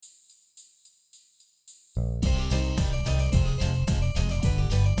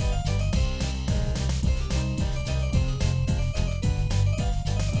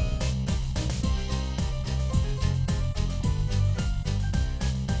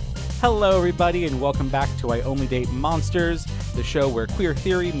Hello, everybody, and welcome back to I Only Date Monsters, the show where queer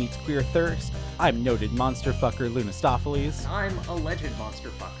theory meets queer thirst. I'm noted monster fucker Lunastopheles. I'm alleged monster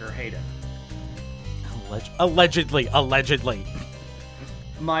fucker Hayden. Allegedly.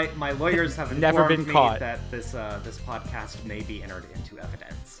 My lawyers have informed Never been me caught. that this podcast may be entered into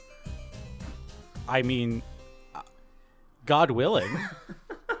evidence. I mean, God willing.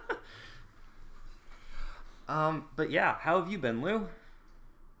 But yeah, how have you been, Lou?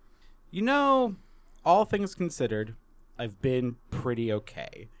 You know, all things considered, I've been pretty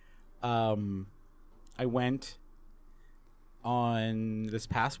okay. I went on this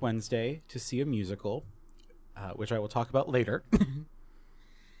past Wednesday to see a musical, which I will talk about later.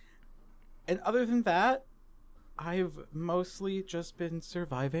 And other than that, I've mostly just been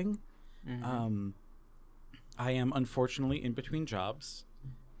surviving. Mm-hmm. I am unfortunately in between jobs,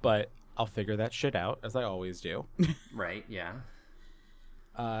 but I'll figure that shit out, as I always do. Right, yeah.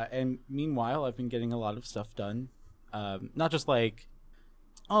 And meanwhile, I've been getting a lot of stuff done. Not just like,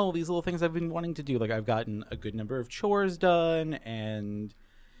 oh, these little things I've been wanting to do. Like, I've gotten a good number of chores done and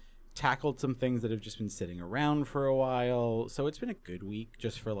tackled some things that have just been sitting around for a while. So it's been a good week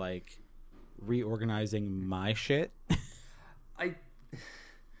just for, like, reorganizing my shit.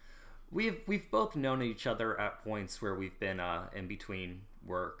 We've both known each other at points where we've been in between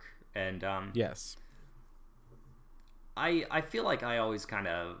work, and Yes. I feel like I always kind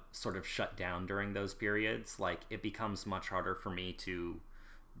of sort of shut down during those periods. Like, it becomes much harder for me to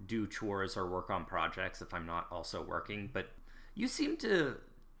do chores or work on projects if I'm not also working. But you seem to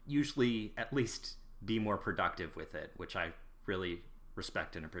usually at least be more productive with it, which I really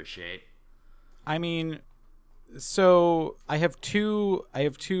respect and appreciate. I mean, so I have two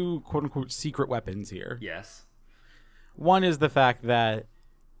quote unquote secret weapons here. Yes. One is the fact that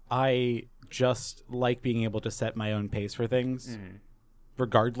I just like being able to set my own pace for things,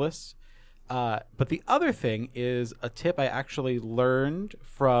 regardless. But the other thing is a tip I actually learned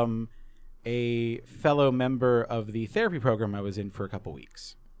from a fellow member of the therapy program I was in for a couple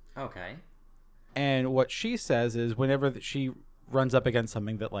weeks. Okay. And what she says is whenever she runs up against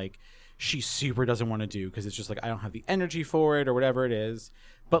something that, like, she super doesn't want to do because it's just like, I don't have the energy for it or whatever it is,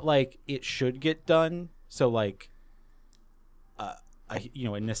 but, like, it should get done. So, like,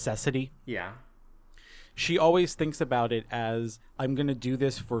 a necessity. Yeah. She always thinks about it as, I'm going to do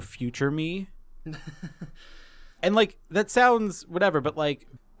this for future me. And, like, that sounds whatever, but, like,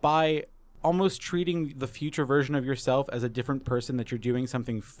 by almost treating the future version of yourself as a different person that you're doing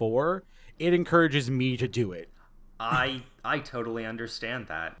something for, it encourages me to do it. I totally understand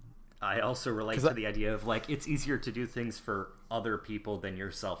that. I also relate to the idea of, like, it's easier to do things for other people than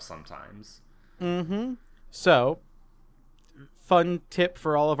yourself sometimes. Mm-hmm. So, fun tip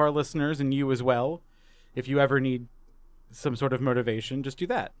for all of our listeners and you as well. If you ever need some sort of motivation, just do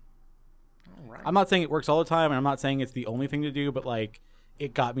that. All right. I'm not saying it works all the time, and I'm not saying it's the only thing to do, but, like,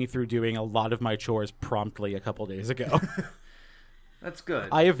 it got me through doing a lot of my chores promptly a couple days ago. That's good.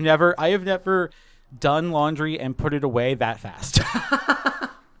 I have never done laundry and put it away that fast.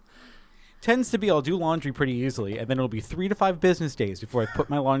 Tends to be I'll do laundry pretty easily, and then it'll be 3 to 5 business days before I put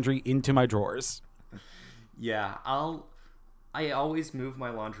my laundry into my drawers. Yeah, I always move my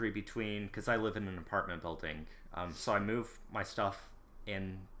laundry between, because I live in an apartment building, so I move my stuff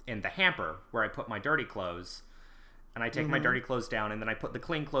in the hamper where I put my dirty clothes, and I take my dirty clothes down, and then I put the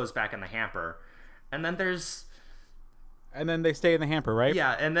clean clothes back in the hamper, and then they stay in the hamper, right?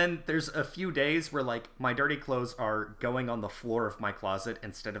 Yeah, and then there's a few days where, like, my dirty clothes are going on the floor of my closet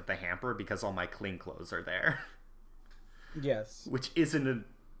instead of the hamper because all my clean clothes are there. Yes. Which isn't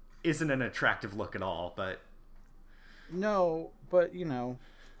an attractive look at all, but no, but you know,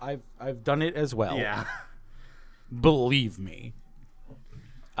 I've done it as well. Yeah. Believe me.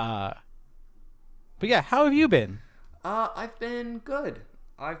 But yeah, how have you been? I've been good.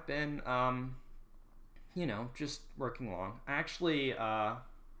 I've been just working along. I actually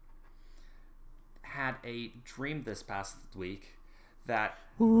had a dream this past week that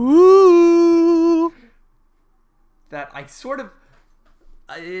Ooh. that I sort of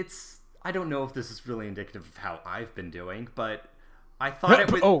I don't know if this is really indicative of how I've been doing, but I thought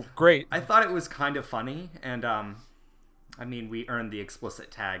it was oh, great. I thought it was kind of funny, and I mean, we earned the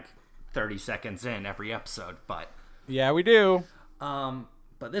explicit tag 30 seconds in every episode, but Yeah, we do.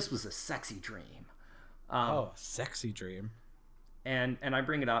 But this was a sexy dream. Sexy dream. And I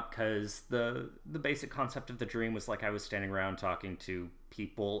bring it up because the basic concept of the dream was like I was standing around talking to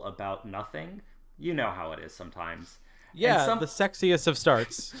people about nothing. You know how it is sometimes. Yeah, the sexiest of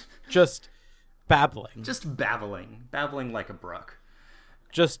starts. Just babbling. Just babbling like a brook.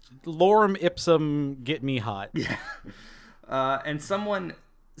 Just lorem ipsum, get me hot. Yeah. And someone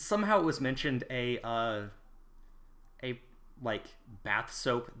somehow it was mentioned a like bath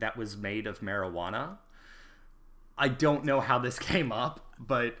soap that was made of marijuana. I don't know how this came up,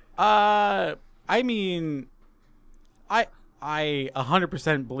 but I mean, I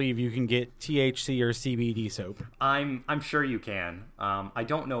 100% believe you can get THC or CBD soap. I'm sure you can. I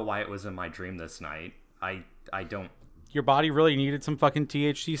don't know why it was in my dream this night. I don't. Your body really needed some fucking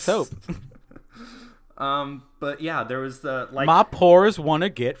THC soap. But yeah, there was the like my pores want to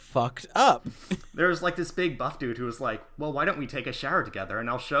get fucked up. There was like this big buff dude who was like, "Well, why don't we take a shower together and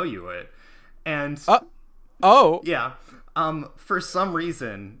I'll show you it?" And yeah, for some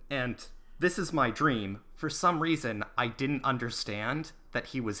reason, and this is my dream. For some reason, I didn't understand that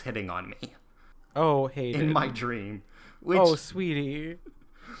he was hitting on me. Oh, Hayden. In my dream. Which, oh, sweetie.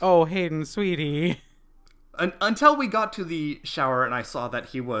 Oh, Hayden, sweetie. Until we got to the shower and I saw that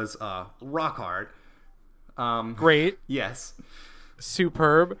he was rock hard. Great. Yes.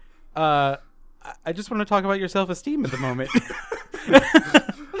 Superb. I just want to talk about your self-esteem at the moment.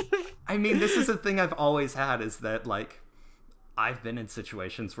 I mean, this is a thing I've always had, is that, like, I've been in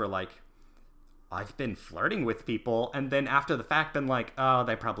situations where, like, I've been flirting with people, and then after the fact been like, oh,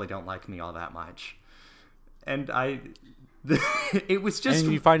 they probably don't like me all that much. And it was just...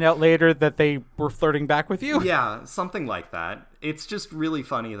 And you find out later that they were flirting back with you? Yeah, something like that. It's just really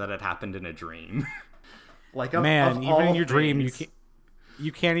funny that it happened in a dream. Like, man, even in your dream,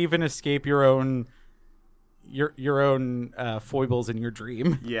 you can't even escape your own foibles in your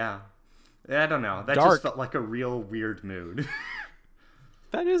dream. Yeah. I don't know. That Dark. just felt like a real weird mood.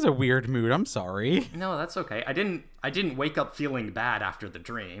 That is a weird mood. I'm sorry. No, that's okay. I didn't wake up feeling bad after the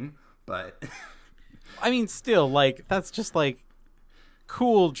dream, but I mean, still, like, that's just like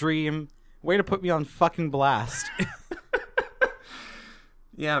cool dream. Way to put me on fucking blast.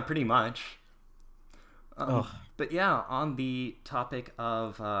 Yeah, pretty much. But yeah, on the topic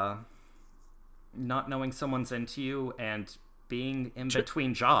of not knowing someone's into you and being in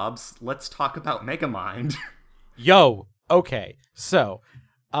between jobs, let's talk about Megamind. Yo, okay. So,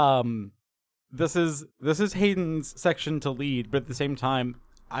 this is Hayden's section to lead, but at the same time,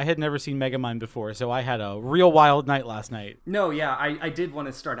 I had never seen Megamind before, so I had a real wild night last night. No, yeah, I did want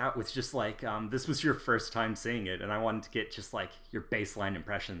to start out with just like, this was your first time seeing it, and I wanted to get just like your baseline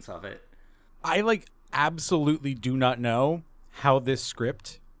impressions of it. I like absolutely do not know how this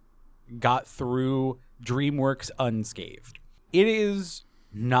script got through DreamWorks unscathed. It is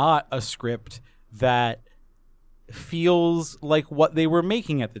not a script that feels like what they were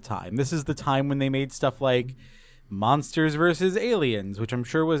making at the time. This is the time when they made stuff like Monsters vs. Aliens, which I'm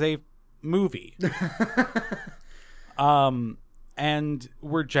sure was a movie. And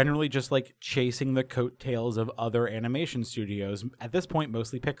we're generally just like chasing the coattails of other animation studios, at this point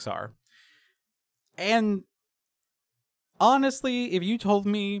mostly Pixar. And honestly, if you told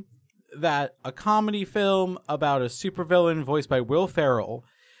me that a comedy film about a supervillain voiced by Will Ferrell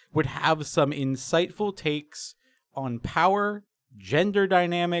would have some insightful takes on power, gender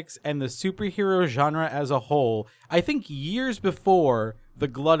dynamics, and the superhero genre as a whole, I think years before the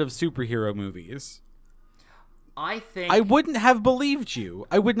glut of superhero movies, I wouldn't have believed you.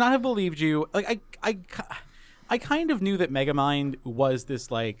 I would not have believed you. Like, I kind of knew that Megamind was this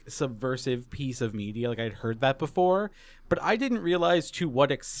like subversive piece of media. Like, I'd heard that before, but I didn't realize to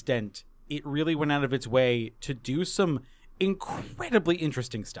what extent it really went out of its way to do some incredibly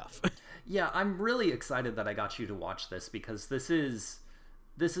interesting stuff. Yeah, I'm really excited that I got you to watch this, because this is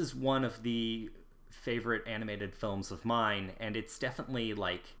one of the favorite animated films of mine, and it's definitely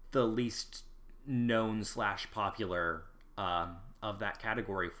like the least known / popular of that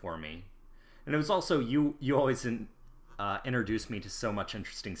category for me. And it was also you always introduced me to so much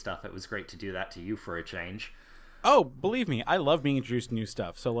interesting stuff. It was great to do that to you for a change. Oh, believe me, I love being introduced to new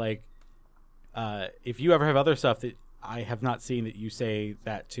stuff. So like, if you ever have other stuff that I have not seen that you say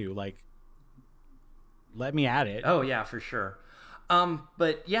that to, like, let me at it. Oh yeah, for sure.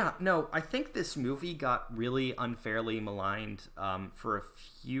 But yeah, no, I think this movie got really unfairly maligned for a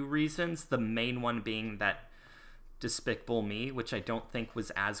few reasons. The main one being that Despicable Me, which I don't think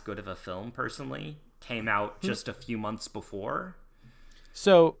was as good of a film personally, came out just a few months before.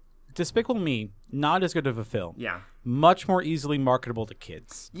 So, Despicable Me, not as good of a film. Yeah. Much more easily marketable to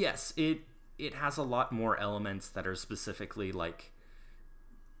kids. Yes, it has a lot more elements that are specifically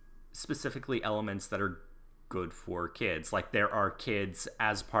elements that are good for kids. Like, there are kids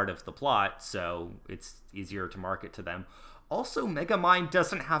as part of the plot, so it's easier to market to them. Also, Megamind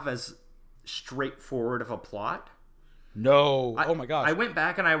doesn't have as straightforward of a plot. No. Oh my gosh. I went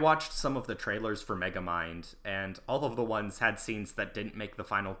back and I watched some of the trailers for Megamind, and all of the ones had scenes that didn't make the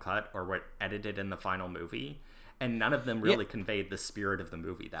final cut or were edited in the final movie. and none of them really conveyed the spirit of the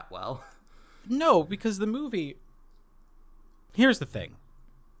movie that well. No, because the movie... Here's the thing.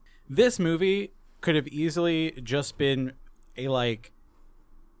 This movie could have easily just been a, like...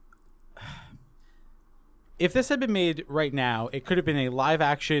 If this had been made right now, it could have been a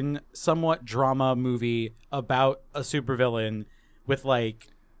live-action, somewhat drama movie about a supervillain with, like,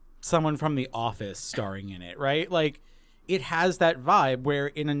 someone from The Office starring in it, right? Like, it has that vibe where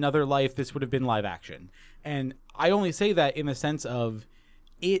in another life this would have been live-action. And I only say that in the sense of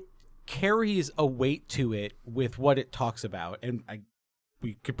it carries a weight to it with what it talks about. And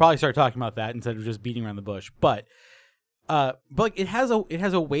we could probably start talking about that instead of just beating around the bush. But like it has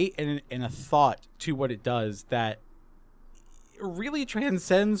a weight and a thought to what it does that really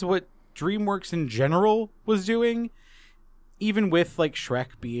transcends what DreamWorks in general was doing, even with like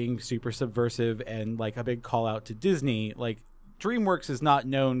Shrek being super subversive and like a big call out to Disney. Like DreamWorks is not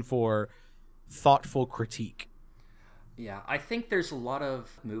known for thoughtful critique. Yeah, I think there's a lot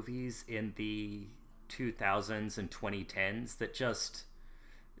of movies in the 2000s and 2010s that just,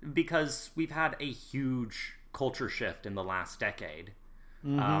 because we've had a huge culture shift in the last decade,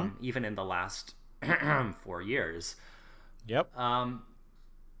 even in the last 4 years. Yep.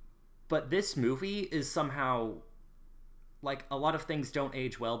 But this movie is somehow, like, a lot of things don't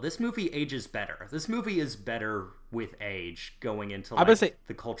age well. This movie ages better. This movie is better with age going into like,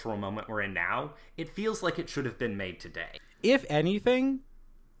 the cultural moment we're in now. It feels like it should have been made today. If anything,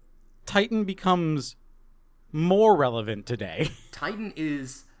 Titan becomes more relevant today. Titan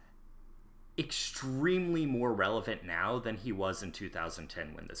is extremely more relevant now than he was in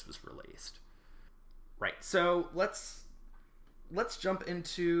 2010 when this was released. Right, so let's jump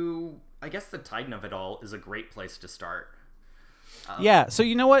into, I guess the Titan of it all is a great place to start. Yeah, so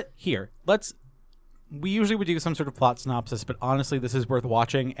you know what? Here, we usually would do some sort of plot synopsis, but honestly, this is worth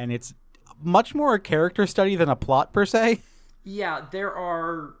watching, and it's much more a character study than a plot per se. Yeah, there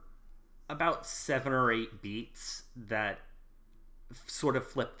are about 7 or 8 beats that sort of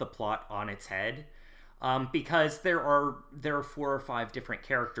flip the plot on its head, because there are 4 or 5 different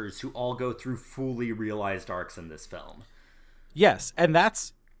characters who all go through fully realized arcs in this film. Yes, and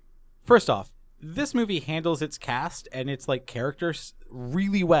that's, first off, this movie handles its cast and its like characters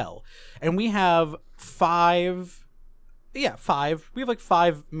really well. And we have 5. We have like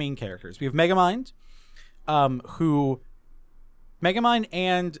 5 main characters. We have Megamind, who Megamind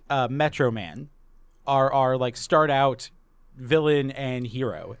and Metro Man are like start out villain and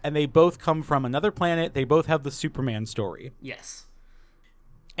hero, and they both come from another planet. They both have the Superman story. Yes.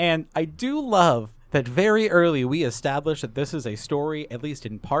 And I do love that very early we establish that this is a story, at least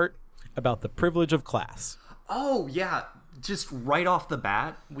in part, about the privilege of class. Oh, yeah. Just right off the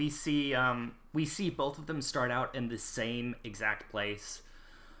bat, we see both of them start out in the same exact place,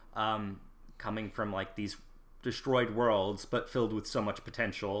 coming from like these destroyed worlds, but filled with so much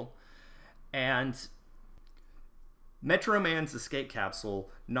potential. And Metro Man's escape capsule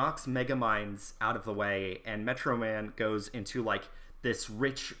knocks Megamind's out of the way, and Metro Man goes into like this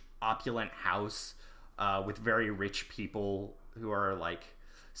rich, opulent house with very rich people who are like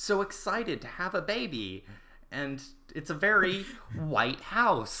so excited to have a baby, and it's a very white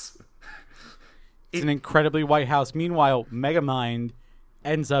house. It's an incredibly white house. Meanwhile, Megamind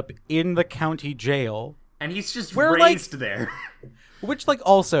ends up in the county jail, and he's just raised there. Which, like,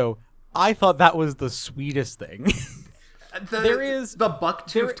 also, I thought that was the sweetest thing. There is the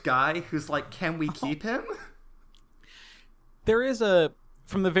buck-toothed guy who's like, "Can we keep him?" There is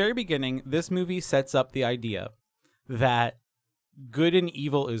from the very beginning, this movie sets up the idea that good and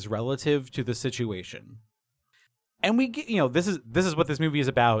evil is relative to the situation. And we get, this is what this movie is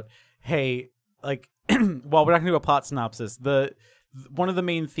about. Hey, like, well, we're not going to do a plot synopsis. One of the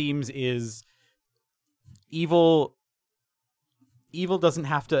main themes is evil doesn't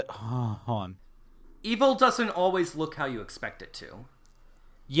have to, hold on. Evil doesn't always look how you expect it to.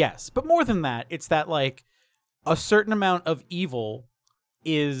 Yes, but more than that, it's that, like, a certain amount of evil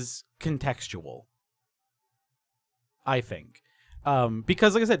is contextual, I think.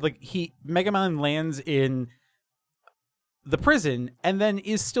 Because, like I said, like, Megamind lands in the prison and then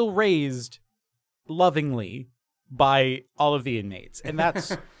is still raised lovingly by all of the inmates. And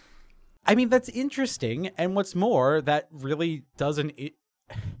that's, I mean, that's interesting. And what's more, that really doesn't,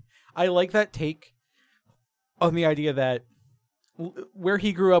 I like that take on the idea that where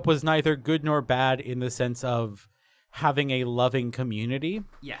he grew up was neither good nor bad in the sense of having a loving community.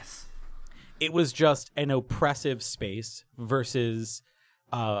 Yes. It was just an oppressive space versus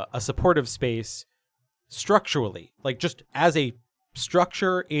a supportive space structurally, like just as a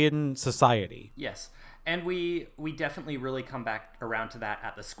structure in society. Yes. And we definitely really come back around to that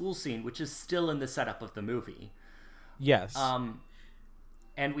at the school scene, which is still in the setup of the movie. Yes.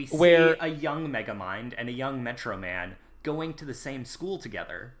 And we see Where a young Megamind and a young Metro Man going to the same school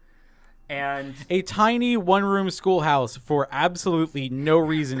together. And a tiny one-room schoolhouse for absolutely no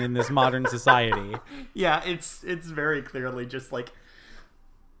reason in this modern society. yeah, it's very clearly just like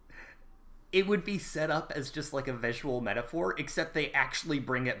it would be set up as just like a visual metaphor, except they actually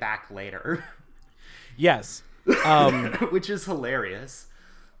bring it back later. Yes. Which is hilarious.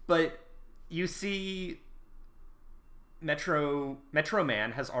 But you see Metro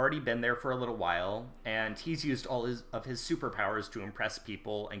Man has already been there for a little while, and he's used all of his superpowers to impress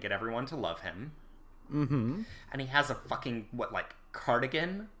people and get everyone to love him. Mm-hmm. And he has a fucking,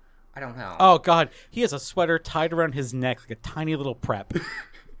 cardigan? I don't know. Oh, God. He has a sweater tied around his neck like a tiny little prep.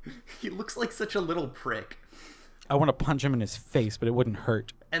 He looks like such a little prick. I want to punch him in his face, but it wouldn't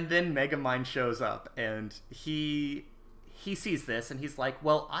hurt. And then Megamind shows up, and he sees this, and he's like,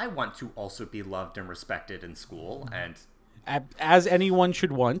 well, I want to also be loved and respected in school, and... As anyone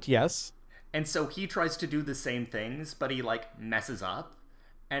should want, yes. And so he tries to do the same things, but he, messes up.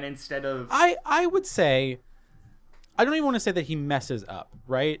 And instead of... I would say... I don't even want to say that he messes up,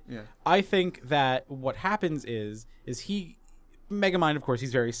 right? Yeah. I think that what happens is he... Megamind, of course,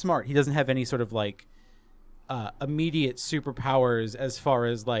 he's very smart. He doesn't have any sort of, immediate superpowers as far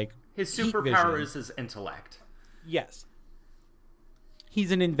as, his heat superpower vision. is his intellect. Yes.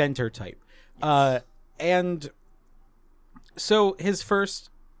 He's an inventor type. And... So his first,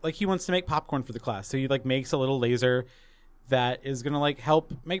 he wants to make popcorn for the class. So he makes a little laser that is going to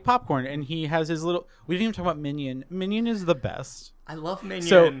help make popcorn. And he has his little, we didn't even talk about Minion. Minion is the best. I love Minion.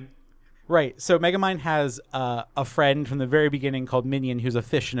 So, right. So Megamind has a friend from the very beginning called Minion, who's a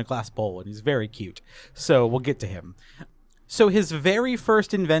fish in a glass bowl. And he's very cute. So we'll get to him. So his very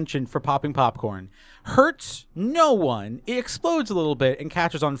first invention for popping popcorn hurts no one. It explodes a little bit and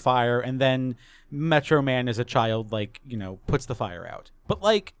catches on fire, and then Metro Man as a child, puts the fire out.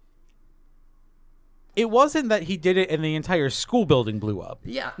 But, it wasn't that he did it and the entire school building blew up.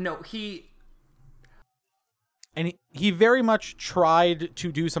 Yeah, no, And he very much tried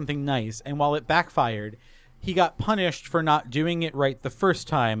to do something nice, and while it backfired, he got punished for not doing it right the first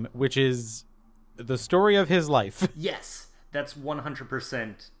time, which is the story of his life. Yes. That's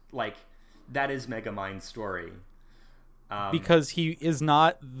 100%, that is Megamind's story. Because he is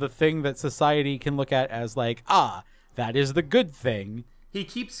not the thing that society can look at as that is the good thing. He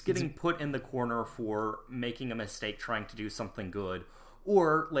keeps getting put in the corner for making a mistake trying to do something good,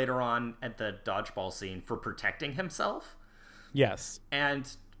 or later on at the dodgeball scene for protecting himself. Yes. And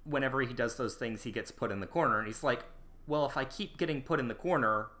whenever he does those things, he gets put in the corner, and he's like, well, if I keep getting put in the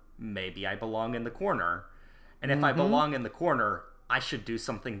corner, maybe I belong in the corner. And if I belong in the corner, I should do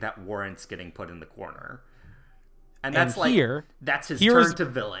something that warrants getting put in the corner. And that's that's his turn to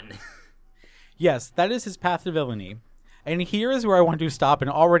villain. Yes, that is his path to villainy. And here is where I want to stop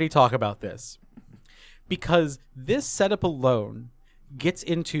and already talk about this. Because this setup alone gets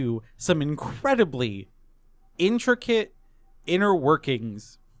into some incredibly intricate inner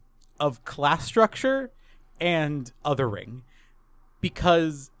workings of class structure and othering.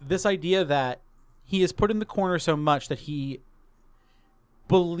 Because this idea that he is put in the corner so much that he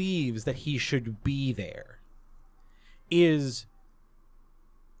believes that he should be there is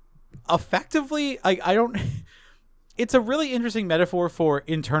effectively, I don't... It's a really interesting metaphor for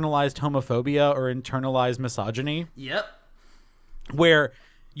internalized homophobia or internalized misogyny. Yep. Where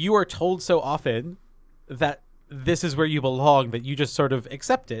you are told so often that this is where you belong that you just sort of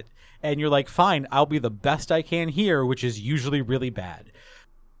accept it. And you're like, fine, I'll be the best I can here, which is usually really bad.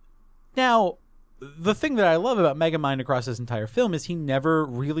 Now, the thing that I love about Megamind across this entire film is he never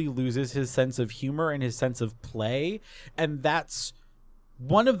really loses his sense of humor and his sense of play. And that's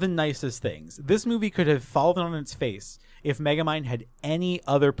one of the nicest things. This movie could have fallen on its face if Megamind had any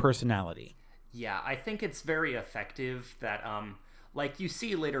other personality. Yeah, I think it's very effective that, you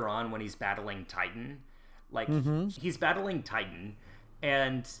see later on when he's battling Titan, he's battling Titan,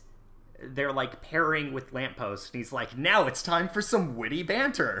 and they're, pairing with Lamppost, and he's like, now it's time for some witty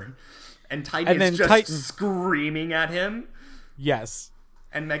banter. And Titan is just screaming at him. Yes.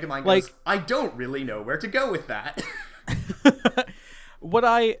 And Megamind goes, I don't really know where to go with that.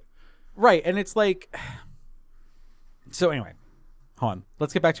 Right, and it's so anyway, hold on.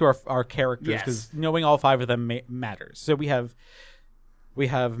 Let's get back to our characters, because knowing all five of them matters. So we have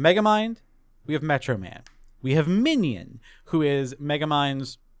Megamind, we have Metro Man, we have Minion, who is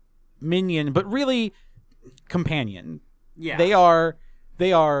Megamind's minion, but really companion. Yeah. They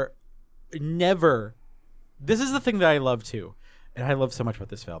are never... This is the thing that I love, too. And I love so much about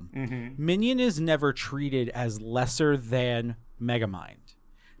this film. Mm-hmm. Minion is never treated as lesser than Megamind.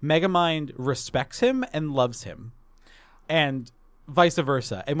 Megamind respects him and loves him. and vice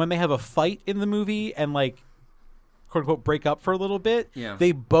versa. And when they have a fight in the movie and like quote unquote break up for a little bit,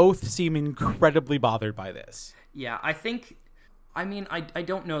 they both seem incredibly bothered by this. Yeah, I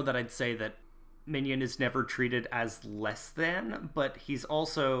don't know that I'd say that Minion is never treated as less than, but he's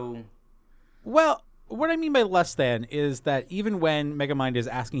also... Well, what I mean by less than is that even when Megamind is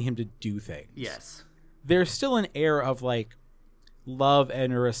asking him to do things, yes, there's still an air of like love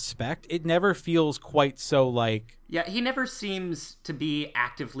and respect. It never feels quite so like... Yeah, he never seems to be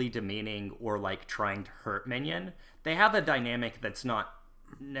actively demeaning or like trying to hurt Minion. They have a dynamic that's not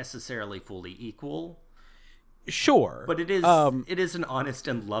necessarily fully equal. Sure. But it is an honest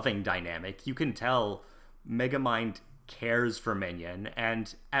and loving dynamic. You can tell Megamind cares for Minion,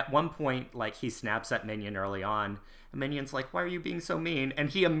 and at one point, like, he snaps at Minion early on, and Minion's like, why are you being so mean? And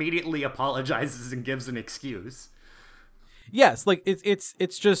he immediately apologizes and gives an excuse. Yes, like,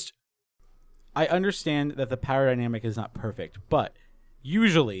 it's just... I understand that the power dynamic is not perfect, but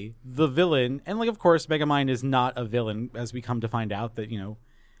usually the villain, and, like, of course, Megamind is not a villain, as we come to find out that, you know,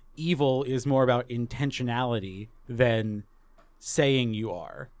 evil is more about intentionality than saying you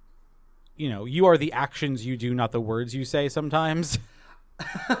are. You know, you are the actions you do, not the words you say sometimes.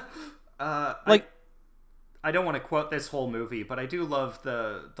 I don't want to quote this whole movie, but I do love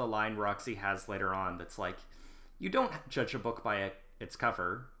the line Roxy has later on that's like, you don't judge a book by its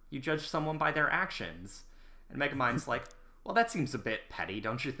cover, you judge someone by their actions. And Megamind's like, well, that seems a bit petty,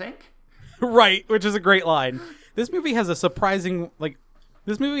 don't you think? Right, which is a great line. This movie has a surprising, like,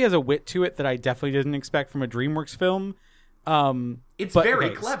 this movie has a wit to it that I definitely didn't expect from a DreamWorks film. It's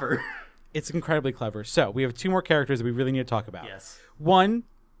very clever. It's incredibly clever. So, we have two more characters that we really need to talk about. Yes. One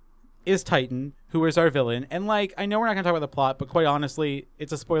is Titan, who is our villain. And, like, I know we're not going to talk about the plot, but quite honestly,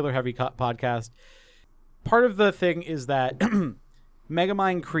 it's a spoiler-heavy podcast. Part of the thing is that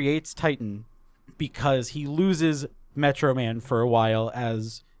Megamind creates Titan because he loses Metro Man for a while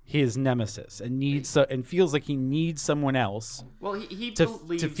as his nemesis and and feels like he needs someone else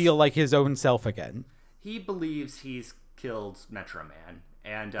to feel like his own self again. He believes he's killed Metro Man,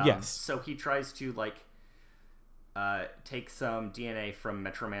 and yes. So he tries to like take some DNA from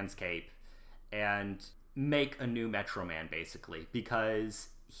Metro Man's cape and make a new Metro Man, basically, because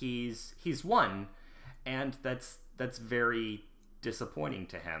he's won, and that's very disappointing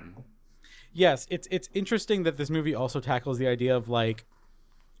to him. Yes, it's interesting that this movie also tackles the idea of like,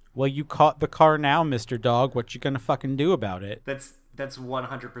 well, you caught the car now, Mr. Dog. What you gonna fucking do about it? That's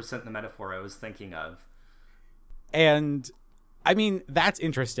 100% the metaphor I was thinking of. And, I mean, that's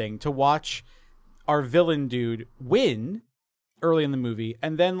interesting to watch our villain dude win early in the movie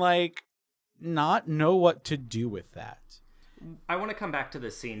and then, like, not know what to do with that. I want to come back to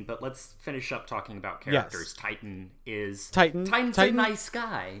this scene, but let's finish up talking about characters. Yes. Titan's a nice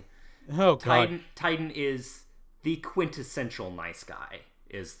guy. Oh, God. Titan is the quintessential nice guy.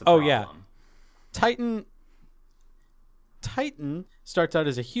 Is the problem. Yeah. Titan starts out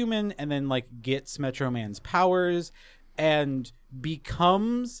as a human and then like gets Metro Man's powers and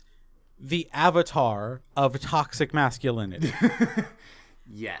becomes the avatar of toxic masculinity.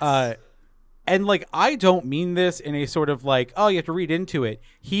 Yes. And like, I don't mean this in a sort of like, oh, you have to read into it.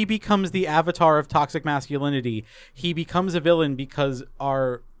 He becomes the avatar of toxic masculinity. He becomes a villain because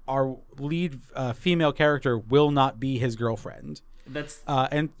our lead female character will not be his girlfriend. That's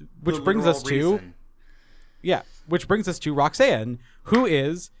and which brings us to Roxanne, who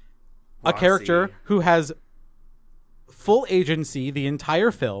is a character who has full agency the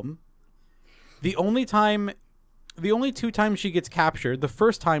entire film. The only two times she gets captured, the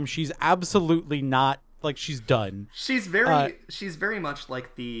first time she's absolutely not, like, she's done. She's very much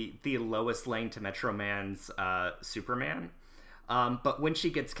like the Lois Lane to Metro Man's Superman. But when she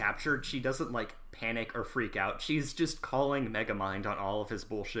gets captured, she doesn't like panic or freak out. She's just calling Megamind on all of his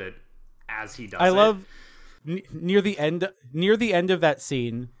bullshit as he does it. I love near the end of that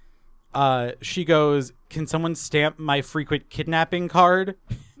scene, she goes, "Can someone stamp my frequent kidnapping card?"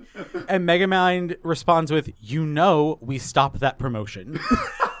 And Megamind responds with, we stopped that promotion.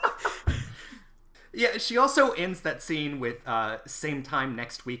 Yeah, she also ends that scene with same time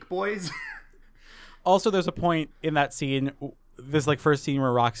next week, boys. Also, there's a point in that scene, this like first scene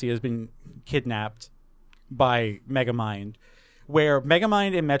where Roxy has been kidnapped by Megamind, where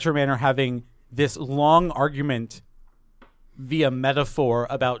Megamind and Metro Man are having this long argument via metaphor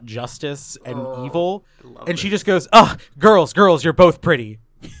about justice and evil, and she just goes, girls, you're both pretty.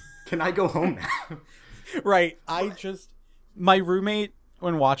 Can I go home now? Right. My roommate,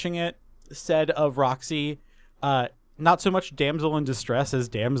 when watching it, said of Roxy, not so much damsel in distress as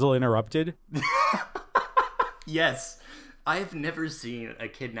damsel interrupted. Yes. I've never seen a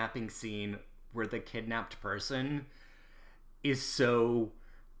kidnapping scene where the kidnapped person is so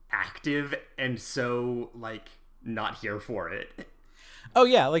active and so, like, not here for it. Oh,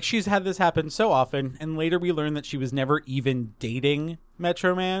 yeah, like, she's had this happen so often, and later we learn that she was never even dating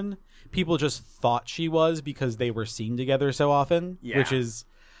Metro Man. People just thought she was because they were seen together so often, which is,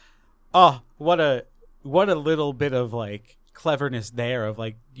 what a little bit of, like, cleverness there of,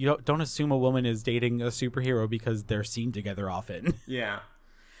 like, you don't assume a woman is dating a superhero because they're seen together often. Yeah.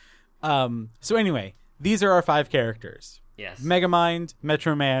 So anyway, these are our 5 characters. Yes. Megamind,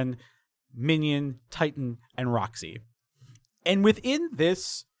 Metro Man, Minion, Titan, and Roxy. And within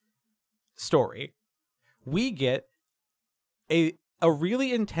this story, we get a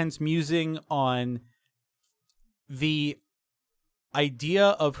really intense musing on the idea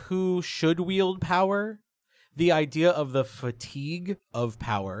of who should wield power, the idea of the fatigue of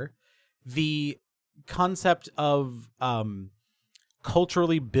power, the concept of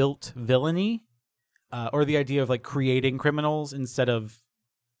culturally built villainy, or the idea of, like, creating criminals instead of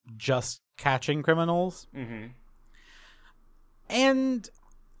just catching criminals. Mm-hmm. And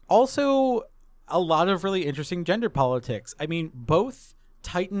also a lot of really interesting gender politics. I mean, both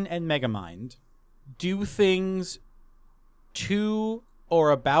Titan and Megamind do things to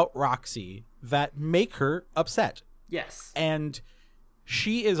or about Roxy that make her upset. Yes. And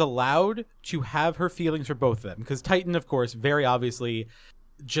she is allowed to have her feelings for both of them. Because Titan, of course, very obviously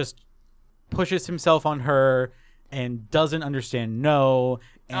just pushes himself on her and doesn't understand no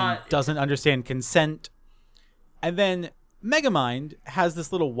and doesn't understand consent. And then Megamind has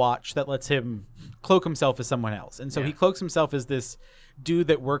this little watch that lets him cloak himself as someone else. And so he cloaks himself as this dude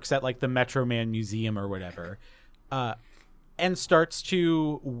that works at, like, the Metro Man Museum or whatever, and starts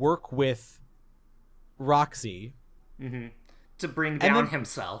to work with Roxy. Mm-hmm. To bring down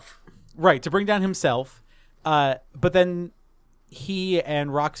himself. Right, to bring down himself. But then he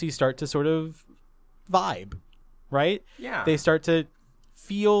and Roxy start to sort of vibe, right? Yeah. They start to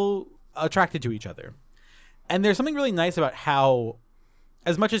feel attracted to each other. And there's something really nice about how,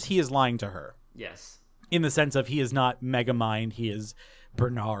 as much as he is lying to her, yes, in the sense of he is not Megamind, he is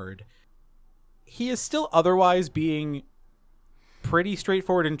Bernard, he is still otherwise being pretty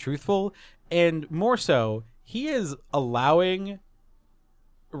straightforward and truthful, and more so, he is allowing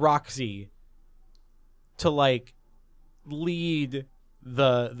Roxy to, like, lead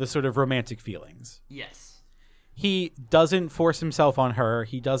the sort of romantic feelings. Yes. He doesn't force himself on her.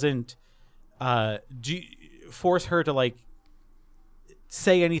 He doesn't force her to, like,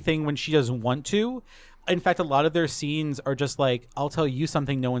 say anything when she doesn't want to. In fact, a lot of their scenes are just like, I'll tell you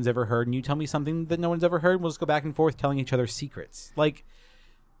something no one's ever heard, and you tell me something that no one's ever heard, and we'll just go back and forth telling each other secrets. Like,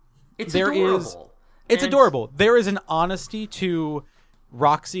 it's adorable. There is an honesty to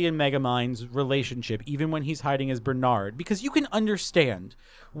Roxy and Megamind's relationship, even when he's hiding as Bernard, because you can understand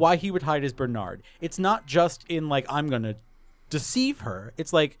why he would hide as Bernard. It's not just in, like, I'm going to deceive her.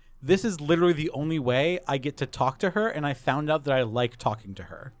 It's like, this is literally the only way I get to talk to her, and I found out that I like talking to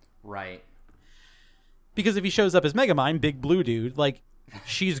her. Right. Because if he shows up as Megamind, big blue dude, like,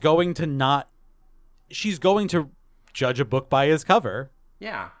 she's going to judge a book by his cover.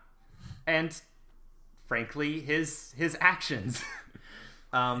 Yeah. And, frankly, his actions.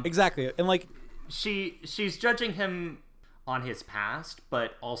 Exactly. And, like, she's judging him on his past,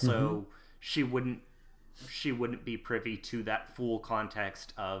 but also she wouldn't be privy to that full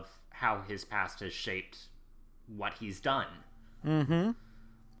context of how his past has shaped what he's done. Mm-hmm.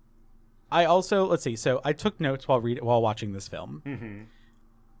 I also, let's see, so I took notes while watching this film. Mm-hmm.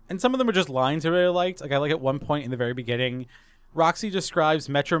 And some of them are just lines I really liked. Like, I like at one point in the very beginning, Roxy describes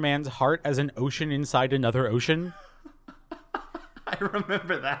Metro Man's heart as an ocean inside another ocean. I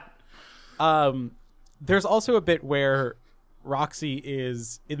remember that. There's also a bit where Roxy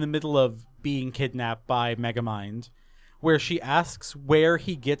is in the middle of being kidnapped by Megamind, where she asks where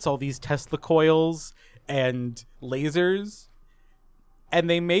he gets all these Tesla coils and lasers. And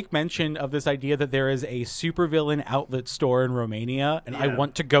they make mention of this idea that there is a supervillain outlet store in Romania, and I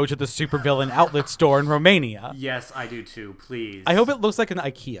want to go to the supervillain outlet store in Romania. Yes, I do too, please. I hope it looks like an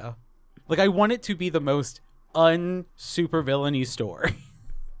IKEA. Like, I want it to be the most un-supervillainy store.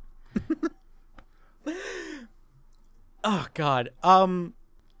 Oh, God.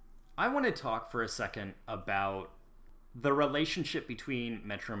 I want to talk for a second about the relationship between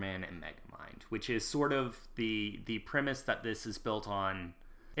Metro Man and Megamind, which is sort of the premise that this is built on.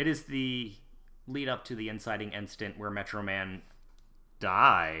 It is the lead up to the inciting incident where Metro Man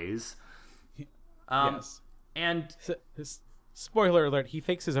dies. Yes. And spoiler alert, he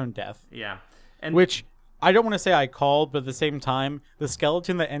fakes his own death. Yeah. And which I don't want to say I called, but at the same time, the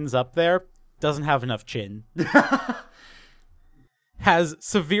skeleton that ends up there doesn't have enough chin. Has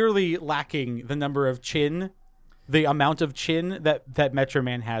severely lacking the number of chin the amount of chin that Metro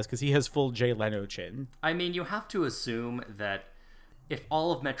Man has, because he has full Jay Leno chin. I mean, you have to assume that if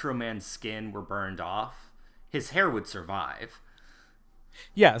all of Metro Man's skin were burned off, his hair would survive.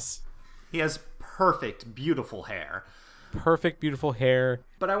 Yes. He has perfect, beautiful hair. Perfect, beautiful hair.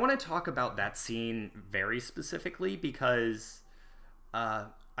 But I want to talk about that scene very specifically because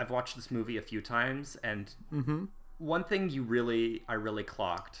I've watched this movie a few times, and one thing I really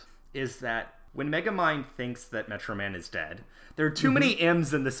clocked is that when Megamind thinks that Metro Man is dead, there are too many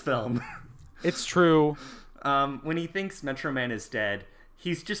M's in this film. It's true. When he thinks Metro Man is dead,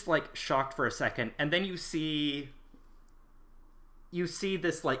 he's just like shocked for a second, and then you see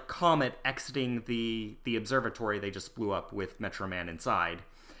this like comet exiting the observatory they just blew up with Metro Man inside.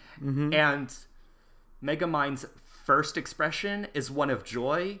 And Megamind's first expression is one of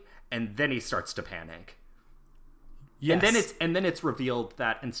joy, and then he starts to panic. Yes. And then it's revealed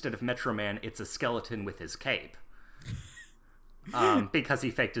that instead of Metro Man, it's a skeleton with his cape. Because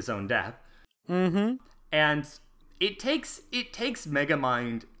he faked his own death. And it takes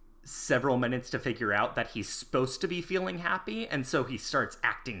Megamind several minutes to figure out that he's supposed to be feeling happy, and so he starts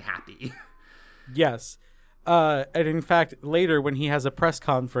acting happy. Yes. And in fact, later when he has a press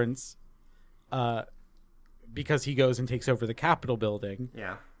conference, because he goes and takes over the Capitol building,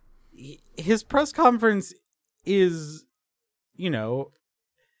 Yeah. his press conference is,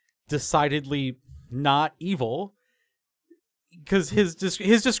 decidedly not evil, because his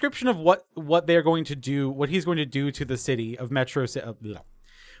description of what they're going to do, what he's going to do to the city of Metro City,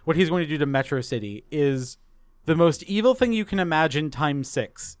 what he's going to do to Metro City is the most evil thing you can imagine times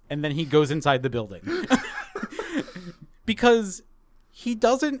 6, and then he goes inside the building. Because he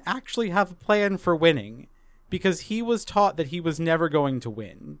doesn't actually have a plan for winning, because he was taught that he was never going to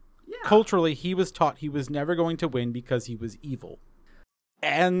win. Yeah. Culturally, he was taught he was never going to win because he was evil.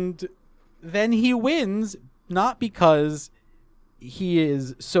 And then he wins, not because he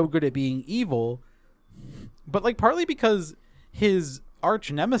is so good at being evil, but like partly because his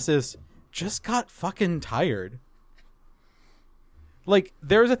arch nemesis just got fucking tired. Like,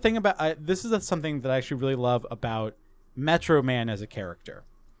 there's a thing about this is something that I actually really love about Metro Man as a character,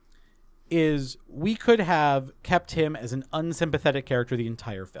 is we could have kept him as an unsympathetic character the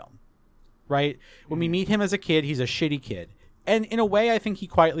entire film, right? When we meet him as a kid, he's a shitty kid, and in a way I think he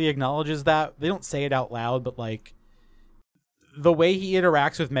quietly acknowledges that. They don't say it out loud, but like the way he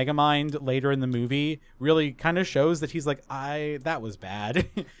interacts with Megamind later in the movie really kind of shows that he's like, that was bad.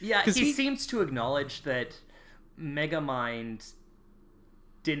 Yeah, he seems to acknowledge that Megamind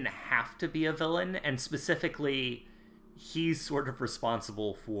didn't have to be a villain, and specifically, he's sort of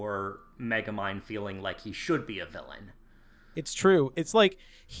responsible for Megamind feeling like he should be a villain. It's true. It's like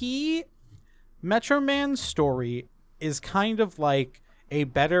Metro Man's story is kind of like a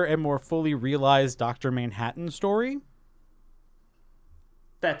better and more fully realized Dr. Manhattan story.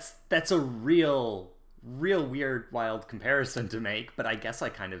 That's a real weird, wild comparison to make, but I guess I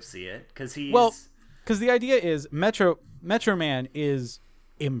kind of see it, because because the idea is Metro Man is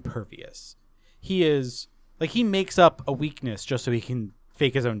impervious. He is like, he makes up a weakness just so he can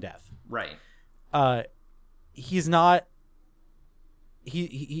fake his own death. Right. He's not.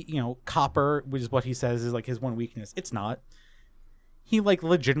 He copper, which is what he says is like his one weakness. It's not. He like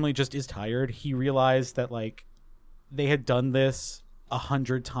legitimately just is tired. He realized that like they had done this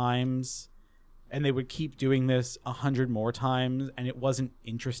 100 times, and they would keep doing this 100 more times, and it wasn't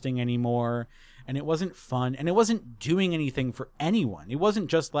interesting anymore, and it wasn't fun, and it wasn't doing anything for anyone. It wasn't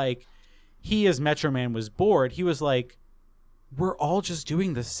just like he as Metro Man was bored. He was like, we're all just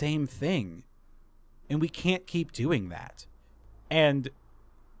doing the same thing, and we can't keep doing that. And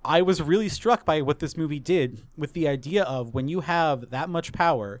I was really struck by what this movie did with the idea of when you have that much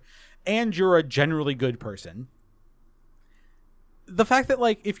power and you're a generally good person, the fact that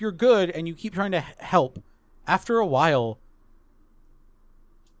like if you're good and you keep trying to help, after a while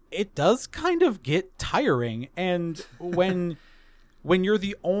it does kind of get tiring. And when you're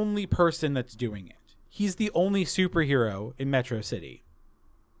the only person that's doing it, he's the only superhero in Metro City,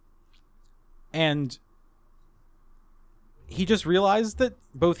 and he just realized that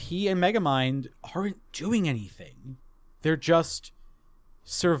both he and Megamind aren't doing anything. They're just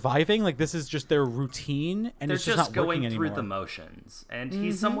surviving. Like, this is just their routine, and it's just not working anymore. They're just going through the motions. And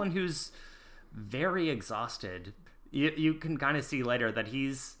he's someone who's very exhausted. You can kind of see later that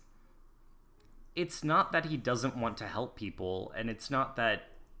it's not that he doesn't want to help people, and it's not that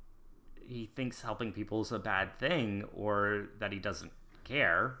he thinks helping people is a bad thing, or that he doesn't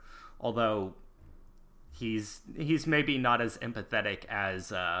care. Although he's maybe not as empathetic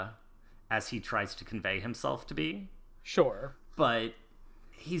as he tries to convey himself to be. Sure. But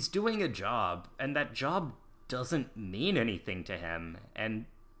he's doing a job, and that job doesn't mean anything to him, and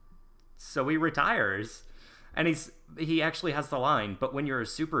so he retires. And he actually has the line, but when you're a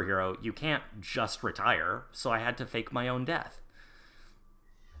superhero, you can't just retire, so I had to fake my own death.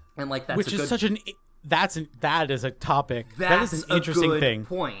 And like that's which is such an that is a topic. That is an interesting thing.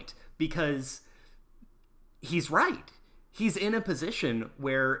 Point, because he's right. He's in a position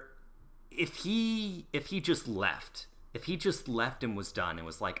where if he just left and was done and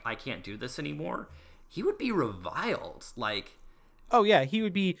was like, I can't do this anymore, he would be reviled. Like, oh yeah, he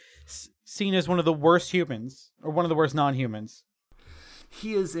would be seen as one of the worst humans, or one of the worst non-humans.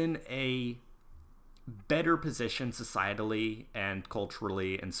 He is in a better position societally and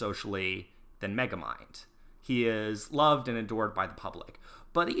culturally and socially than Megamind. He is loved and adored by the public,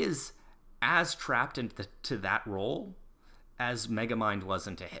 but he is as trapped into that role as Megamind was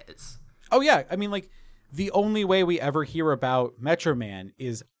into his. Oh yeah, I mean, like, the only way we ever hear about Metro Man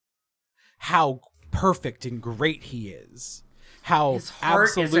is how perfect and great he is. How his heart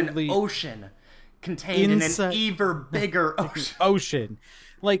absolutely is an ocean contained in an even bigger ocean.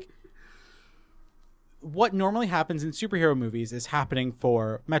 Like, what normally happens in superhero movies is happening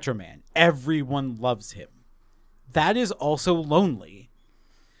for Metro Man. Everyone loves him. That is also lonely.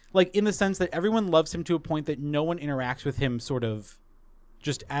 Like, in the sense that everyone loves him to a point that no one interacts with him sort of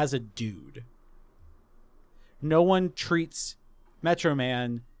just as a dude. No one treats Metro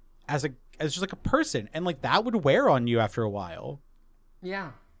Man as just like a person, and like that would wear on you after a while.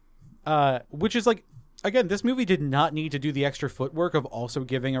 Yeah. Which is like, again, this movie did not need to do the extra footwork of also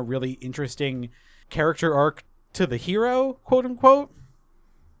giving a really interesting character arc to the hero, quote unquote.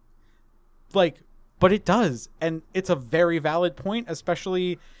 Like, but it does, and it's a very valid point,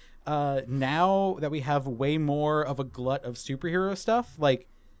 especially now that we have way more of a glut of superhero stuff. Like,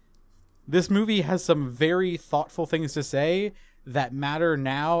 this movie has some very thoughtful things to say that matter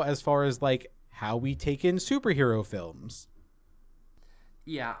now as far as like how we take in superhero films.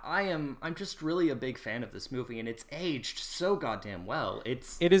 Yeah, I'm just really a big fan of this movie, and it's aged so goddamn well.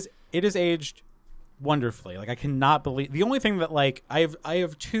 It is aged wonderfully. Like, I cannot believe, the only thing that, like, I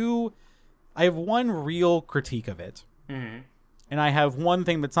have one real critique of it. Mm-hmm. And I have one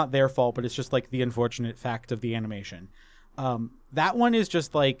thing that's not their fault, but it's just like the unfortunate fact of the animation. That one is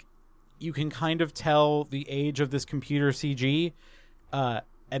just like, you can kind of tell the age of this computer CG,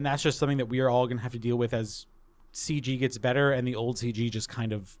 and that's just something that we are all going to have to deal with as CG gets better and the old CG just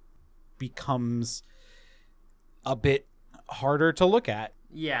kind of becomes a bit harder to look at.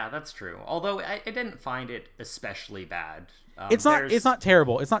 Yeah, that's true. Although I didn't find it especially bad. It's not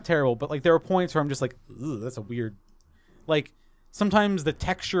terrible. It's not terrible, but like there are points where I'm just like, ugh, that's a weird. Like, sometimes the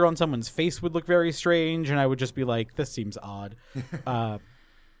texture on someone's face would look very strange, and I would just be like, this seems odd.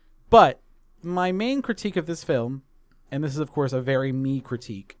 But my main critique of this film, and this is of course a very me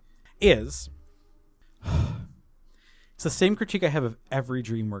critique, is it's the same critique I have of every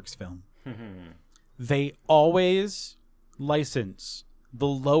DreamWorks film. They always license the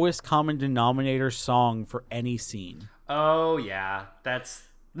lowest common denominator song for any scene. Oh yeah, that's...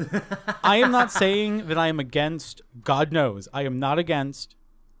 I am not saying that I am against, God knows, I am not against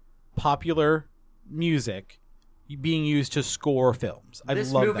popular music being used to score films. I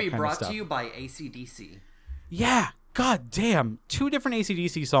this love movie that kind brought of stuff. to you by AC/DC. Yeah, god damn. 2 different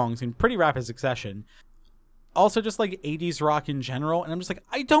AC/DC songs in pretty rapid succession. Also just like 80s rock in general. And I'm just like,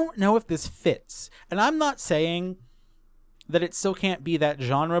 I don't know if this fits. And I'm not saying that it still can't be that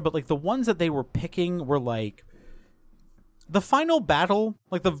genre, but like the ones that they were picking were like... The final battle,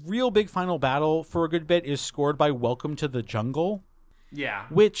 like the real big final battle for a good bit, is scored by Welcome to the Jungle. Yeah.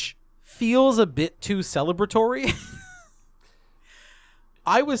 Which feels a bit too celebratory.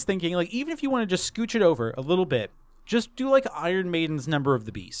 I was thinking, like, even if you want to just scooch it over a little bit, just do like Iron Maiden's Number of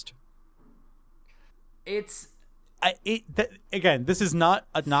the Beast. Again, this is not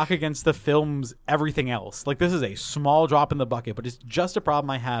a knock against the film's everything else. Like, this is a small drop in the bucket, but it's just a problem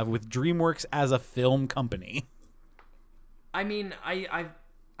I have with DreamWorks as a film company. I mean,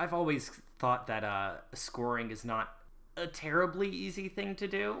 I've always thought that scoring is not a terribly easy thing to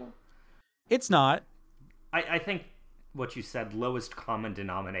do. It's not. I think what you said, lowest common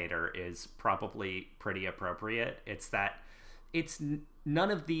denominator, is probably pretty appropriate. It's that none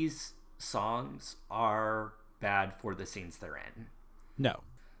of these songs are bad for the scenes they're in. No.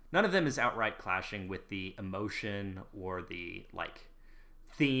 None of them is outright clashing with the emotion or the, like,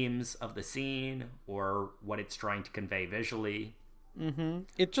 themes of the scene or what it's trying to convey visually. Mm-hmm.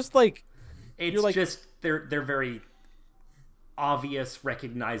 It just, like... It's like, just, they're very obvious,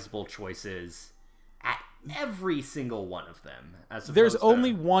 recognizable choices at every single one of them. There's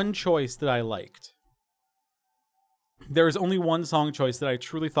only one choice that I liked. There was only one song choice that I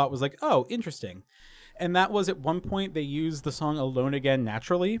truly thought was like, oh, interesting. And that was, at one point they used the song Alone Again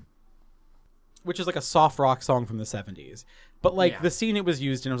Naturally, which is like a soft rock song from the 70s. But like the scene it was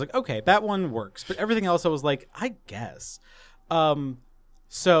used in, I was like, okay, that one works. But everything else I was like, I guess.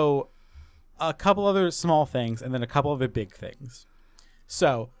 So a couple other small things and then a couple of big things.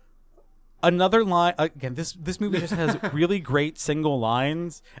 So another line, again, this movie just has really great single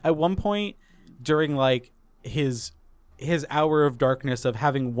lines. At one point during like his hour of darkness of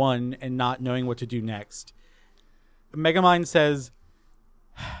having won and not knowing what to do next, Megamind says,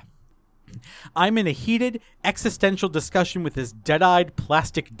 I'm in a heated existential discussion with this dead-eyed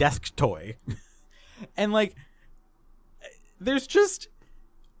plastic desk toy. And like, there's just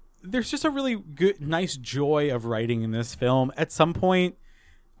a really good, nice joy of writing in this film. At some point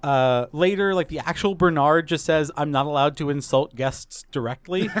later, like the actual Bernard just says, I'm not allowed to insult guests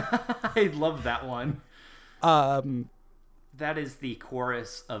directly. I love that one. That is the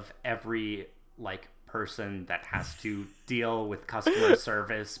chorus of every like person that has to deal with customer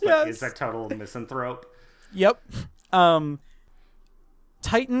service but is a total misanthrope. Yep.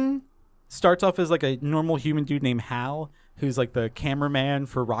 Titan starts off as like a normal human dude named Hal, who's like the cameraman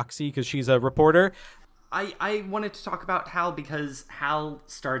for Roxy because she's a reporter. I wanted to talk about Hal because Hal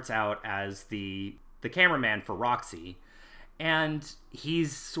starts out as the cameraman for Roxy, and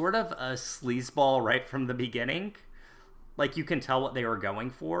he's sort of a sleazeball right from the beginning. Like, you can tell what they were going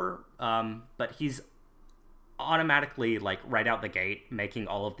for, but he's automatically, like, right out the gate, making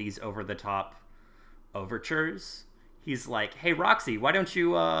all of these over-the-top overtures. He's like, hey, Roxy, why don't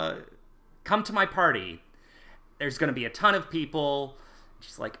you come to my party? There's going to be a ton of people.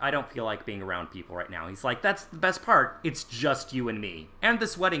 She's like, I don't feel like being around people right now. He's like, that's the best part. It's just you and me. And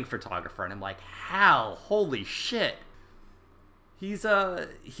this wedding photographer. And I'm like, Hal, holy shit. He's a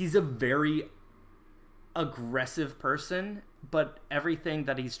very aggressive person, but everything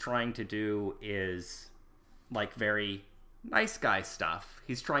that he's trying to do is like very nice guy stuff.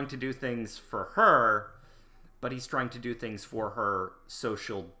 He's trying to do things for her, but he's trying to do things for her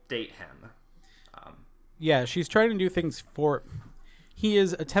social date him. Yeah, she's trying to do things for... He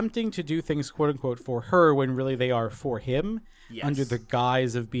is attempting to do things, quote unquote, for her when really they are for him, under the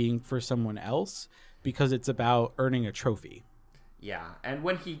guise of being for someone else, because it's about earning a trophy. Yeah, and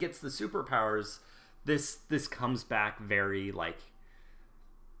when he gets the superpowers, this comes back very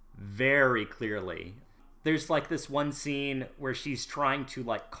clearly. There's like this one scene where she's trying to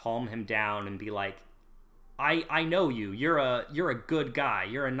like calm him down and be like, I know you. You're a good guy.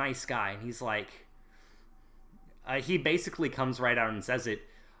 You're a nice guy. And he's like, he basically comes right out and says it.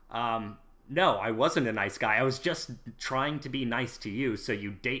 No, I wasn't a nice guy. I was just trying to be nice to you, so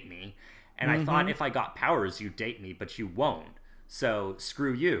you date me. And I thought if I got powers, you'd date me, but you won't. So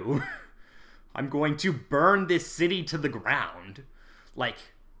screw you. I'm going to burn this city to the ground. Like,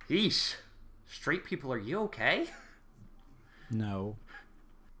 eesh. Straight people, are you okay? No.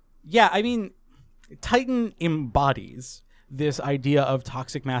 Yeah, I mean, Titan embodies this idea of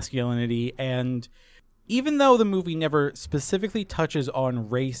toxic masculinity, and even though the movie never specifically touches on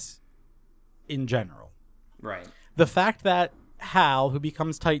race in general, right? The fact that Hal, who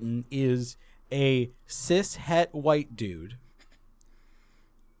becomes Titan, is a cis-het white dude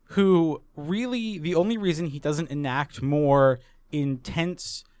who really, the only reason he doesn't enact more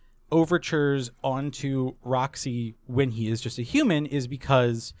intense overtures onto Roxy when he is just a human is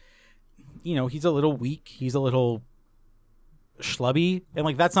because, you know, he's a little weak, he's a little schlubby, and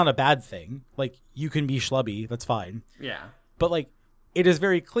like that's not a bad thing. Like, you can be schlubby, that's fine. Yeah. But like, it is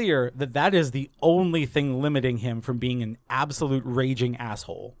very clear that that is the only thing limiting him from being an absolute raging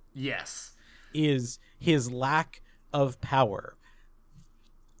asshole. Yes. Is his lack of power.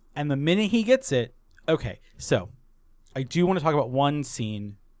 And the minute he gets it, okay, so I do want to talk about one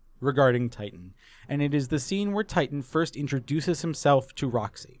scene regarding Titan, and it is the scene where Titan first introduces himself to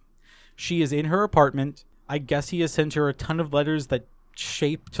Roxy. She is in her apartment. I guess he has sent her a ton of letters that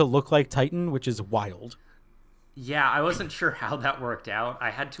shape to look like Titan, which is wild. Yeah, I wasn't sure how that worked out. I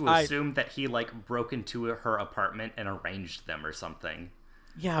had to assume that he like broke into her apartment and arranged them or something.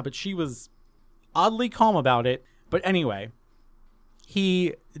 Yeah, but she was oddly calm about it. But anyway,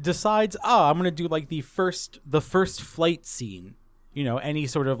 he decides, I'm going to do like the first flight scene. You know, any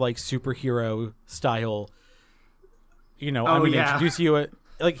sort of like superhero style, you know, I'm going to introduce you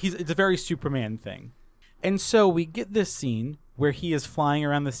it's a very Superman thing. And so we get this scene where he is flying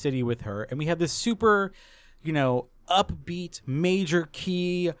around the city with her, and we have this super, you know, upbeat major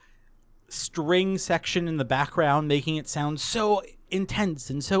key string section in the background, making it sound so intense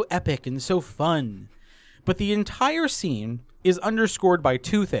and so epic and so fun. But the entire scene is underscored by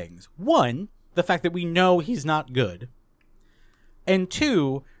two things. One, the fact that we know he's not good. And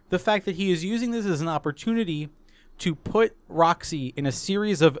two, the fact that he is using this as an opportunity to put Roxy in a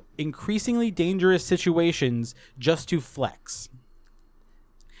series of increasingly dangerous situations just to flex.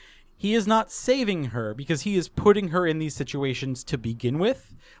 He is not saving her because he is putting her in these situations to begin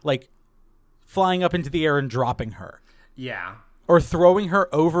with, like flying up into the air and dropping her. Yeah. Or throwing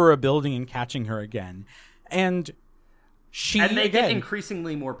her over a building and catching her again. And they get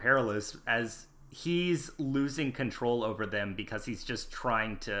increasingly more perilous as he's losing control over them because he's just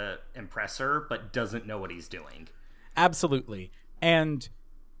trying to impress her but doesn't know what he's doing. Absolutely. And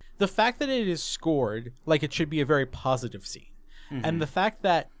the fact that it is scored like it should be a very positive scene, and the fact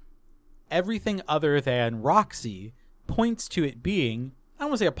that everything other than Roxy points to it being, I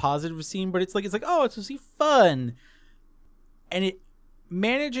don't want to say a positive scene, but it's like, oh, it's supposed to be fun. And it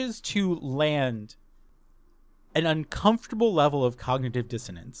manages to land an uncomfortable level of cognitive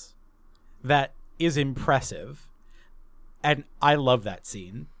dissonance that is impressive. And I love that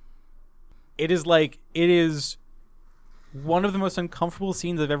scene. It is one of the most uncomfortable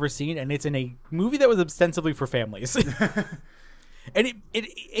scenes I've ever seen, and it's in a movie that was ostensibly for families. And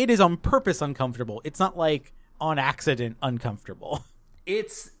it is on purpose uncomfortable. It's not like on accident uncomfortable.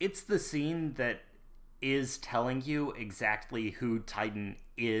 It's the scene that is telling you exactly who Titan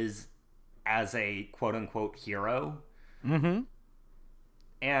is as a quote-unquote hero. Mm-hmm.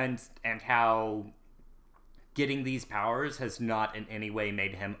 And how getting these powers has not in any way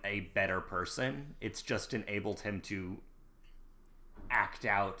made him a better person. It's just enabled him to act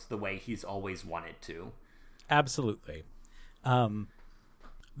out the way he's always wanted to. Absolutely.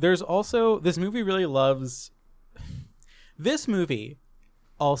 There's also, this movie really loves, this movie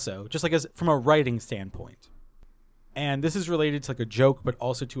also, just like as from a writing standpoint, and this is related to like a joke, but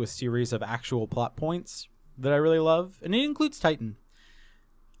also to a series of actual plot points that I really love, and it includes Titan.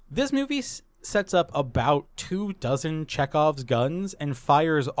 This movie sets up about 24 Chekhov's guns and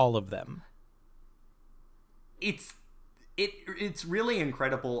fires all of them. It's really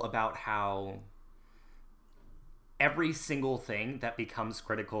incredible about how every single thing that becomes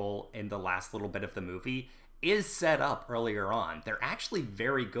critical in the last little bit of the movie is set up earlier on. They're actually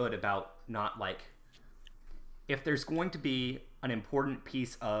very good about not like, if there's going to be an important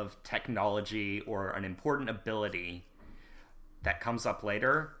piece of technology or an important ability that comes up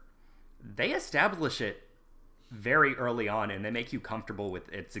later, they establish it very early on and they make you comfortable with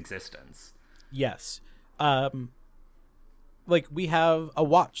its existence. Yes. Like, we have a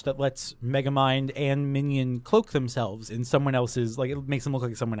watch that lets Megamind and Minion cloak themselves in someone else's, like, it makes them look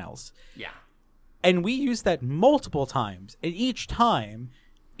like someone else. Yeah. And we use that multiple times. And each time,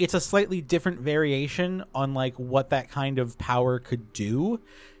 it's a slightly different variation on, like, what that kind of power could do.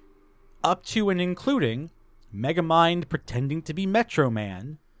 Up to and including Megamind pretending to be Metro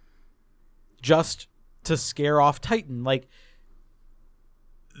Man just to scare off Titan. Like,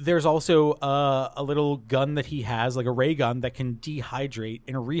 there's also a little gun that he has, like a ray gun, that can dehydrate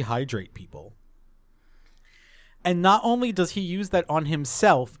and rehydrate people. And not only does he use that on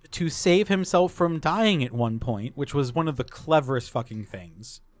himself to save himself from dying at one point, which was one of the cleverest fucking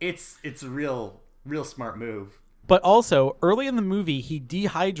things. It's a real smart move. But also, early in the movie, he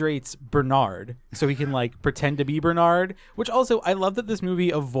dehydrates Bernard so he can, like, pretend to be Bernard. Which also, I love that this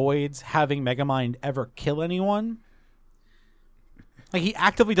movie avoids having Megamind ever kill anyone. Like, he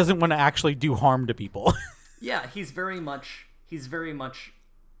actively doesn't want to actually do harm to people. Yeah, he's very much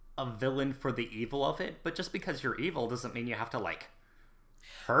a villain for the evil of it, but just because you're evil doesn't mean you have to, like,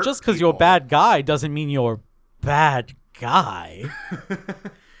 hurt Just because you're a bad guy doesn't mean you're bad guy.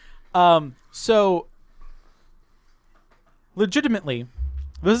 So, legitimately,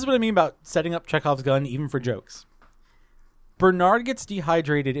 this is what I mean about setting up Chekhov's gun even for jokes. Bernard gets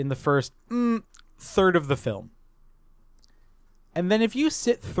dehydrated in the first third of the film. And then if you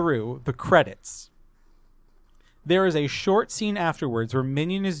sit through the credits, there is a short scene afterwards where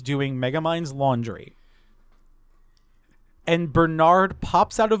Minion is doing Megamind's laundry. And Bernard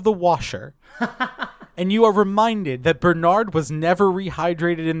pops out of the washer. And you are reminded that Bernard was never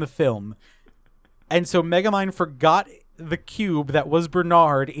rehydrated in the film. And so Megamind forgot the cube that was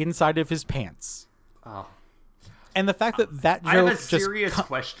Bernard inside of his pants. Oh. And the fact that joke I have a serious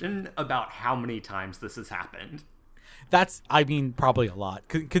question about how many times this has happened. That's, I mean, probably a lot.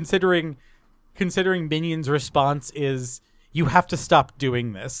 Considering Minion's response is, you have to stop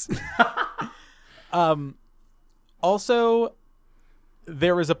doing this. Also,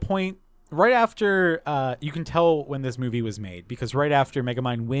 there was a point right after, you can tell when this movie was made, because right after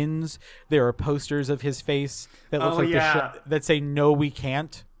Megamind wins, there are posters of his face that look that say, "No, we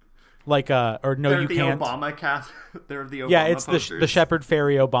can't." Like, or "No, you can't." They're the Obama Yeah, it's posters. the Shepard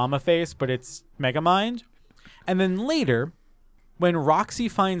Fairey Obama face, but it's Megamind. And then later, when Roxy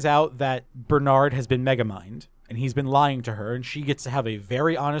finds out that Bernard has been Megamind and he's been lying to her, and she gets to have a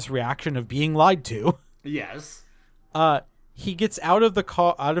very honest reaction of being lied to. Yes. He gets out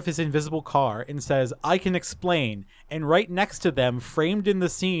of his invisible car and says, "I can explain." And right next to them, framed in the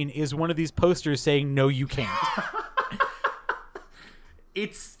scene, is one of these posters saying, "No, you can't."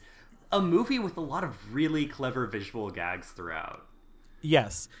 It's a movie with a lot of really clever visual gags throughout.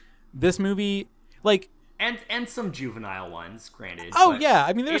 Yes. This movie, like... And some juvenile ones, granted. Oh, yeah.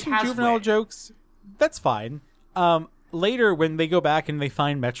 I mean, there's some juvenile jokes. That's fine. Later, when they go back and they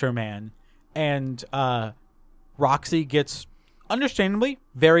find Metro Man, and Roxy gets, understandably,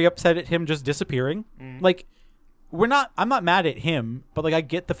 very upset at him just disappearing. Like, I'm not mad at him, but, like, I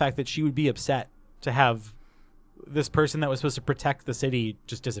get the fact that she would be upset to have this person that was supposed to protect the city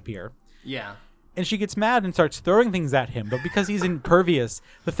just disappear. Yeah. And she gets mad and starts throwing things at him, but because he's impervious,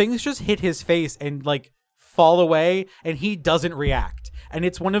 the things just hit his face and, like, fall away, and he doesn't react. And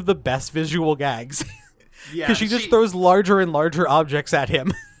it's one of the best visual gags. Yeah. Because she just throws larger and larger objects at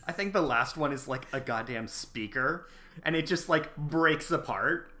him. I think the last one is, like, a goddamn speaker, and it just, like, breaks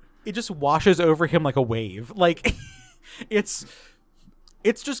apart. It just washes over him like a wave. Like, it's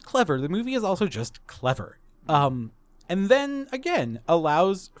just clever. The movie is also just clever. And then, again,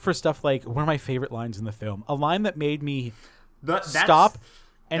 allows for stuff like one of my favorite lines in the film. A line that made me stop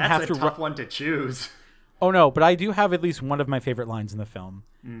and have to... That's a tough one to choose. Oh, no, but I do have at least one of my favorite lines in the film.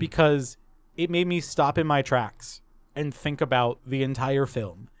 Because it made me stop in my tracks and think about the entire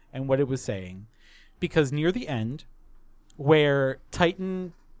film and what it was saying. Because near the end, where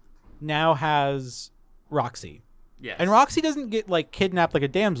Titan now has Roxy... Yes. And Roxy doesn't get, like, kidnapped like a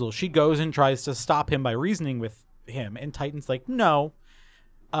damsel. She goes and tries to stop him by reasoning with him. And Titan's like, no.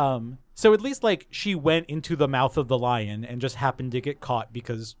 So at least, like, she went into the mouth of the lion and just happened to get caught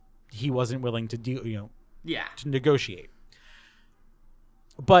because he wasn't willing to to negotiate.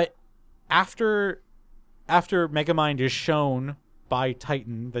 But after Megamind is shown by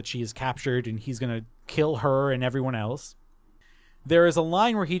Titan that she is captured and he's going to kill her and everyone else, there is a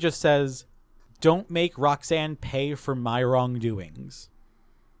line where he just says, "Don't make Roxanne pay for my wrongdoings."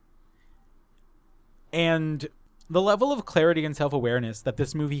 And the level of clarity and self-awareness that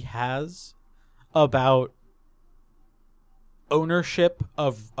this movie has about ownership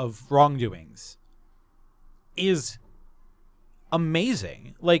of wrongdoings is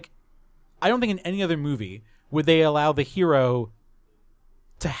amazing. Like, I don't think in any other movie would they allow the hero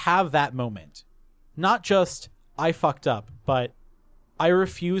to have that moment. Not just, I fucked up, but I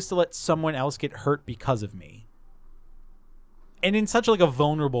refuse to let someone else get hurt because of me. And in such, like, a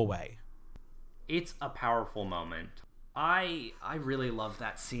vulnerable way. It's a powerful moment. I really love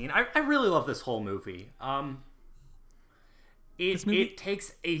that scene. I really love this whole movie. It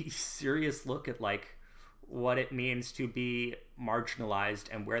takes a serious look at, like, what it means to be marginalized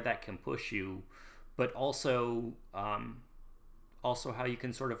and where that can push you, but also how you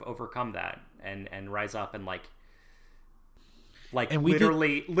can sort of overcome that and rise up and and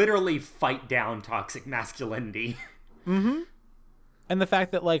literally fight down toxic masculinity. Mm-hmm. And the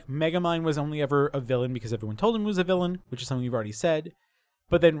fact that, like, Megamind was only ever a villain because everyone told him he was a villain, which is something we've already said.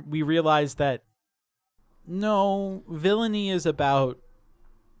 But then we realized that, no, villainy is not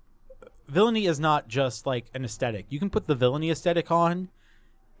just, like, an aesthetic. You can put the villainy aesthetic on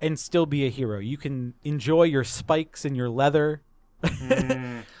and still be a hero. You can enjoy your spikes and your leather.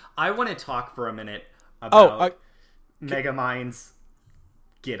 I want to talk for a minute about Megamind's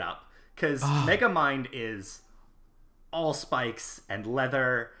get up. Because Megamind is all spikes and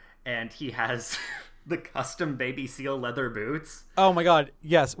leather, and he has the custom Baby Seal leather boots. Oh my god,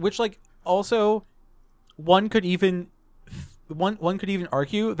 yes. Which, like, also, one could even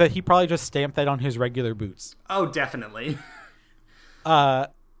argue that he probably just stamped that on his regular boots. Oh, definitely. The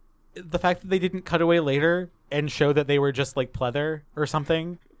fact that they didn't cut away later and show that they were just, like, pleather or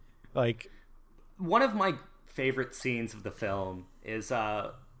something, like... One of my favorite scenes of the film is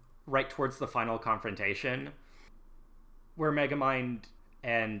right towards the final confrontation, where Megamind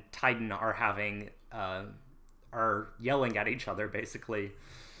and Titan are yelling at each other, basically.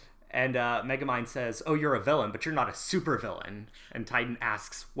 And Megamind says, "Oh, you're a villain, but you're not a super villain." And Titan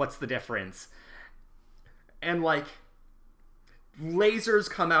asks, "What's the difference?" And, like, lasers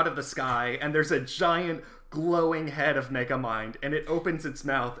come out of the sky, and there's a giant glowing head of Megamind, and it opens its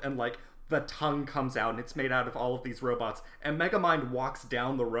mouth, and, like, the tongue comes out, and it's made out of all of these robots. And Megamind walks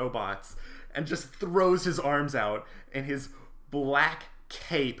down the robots and just throws his arms out in his black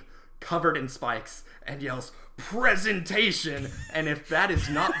cape covered in spikes and yells, "Presentation!" And if that is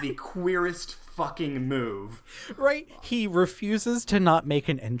not the queerest fucking move. Right? He refuses to not make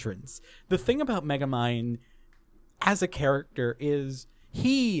an entrance. The thing about Megamind, as a character is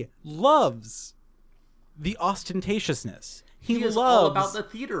he loves the ostentatiousness. He is loves all about the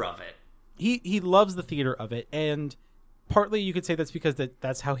theater of it. He loves the theater of it, and partly you could say that's because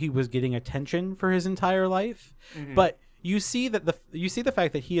that's how he was getting attention for his entire life. Mm-hmm. But you see the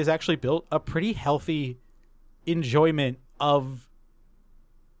fact that he has actually built a pretty healthy enjoyment of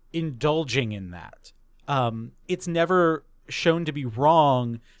indulging in that. It's never shown to be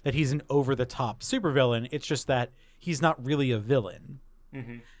wrong that he's an over-the-top supervillain. It's just that he's not really a villain.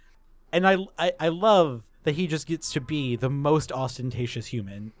 Mm-hmm. And I love that he just gets to be the most ostentatious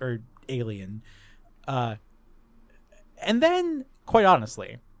human or alien. And then, quite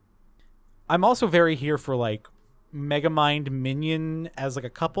honestly, I'm also very here for like Megamind Minion as like a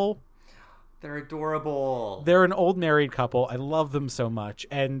couple. They're adorable. They're an old married couple. I love them so much.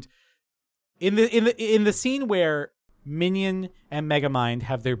 And in the scene where Minion and Megamind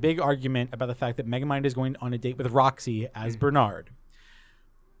have their big argument about the fact that Megamind is going on a date with Roxy as Bernard,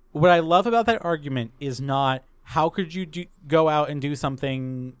 what I love about that argument is not how could you go out and do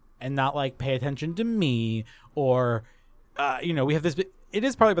something and not like pay attention to me, or we have this. It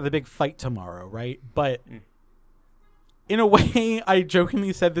is probably about the big fight tomorrow, right? But in a way, I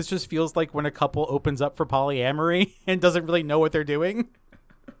jokingly said this just feels like when a couple opens up for polyamory and doesn't really know what they're doing.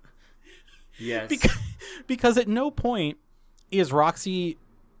 Yes. Because at no point is Roxy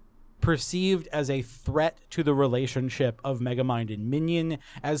perceived as a threat to the relationship of Megamind and Minion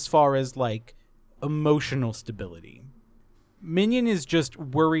as far as like emotional stability. Minion is just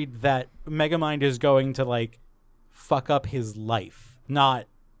worried that Megamind is going to like fuck up his life, not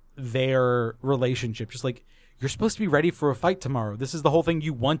their relationship. Just like, you're supposed to be ready for a fight tomorrow. This is the whole thing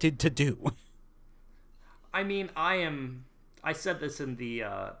you wanted to do. I mean, I said this in the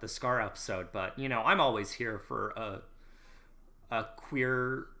Scar episode, but I'm always here for a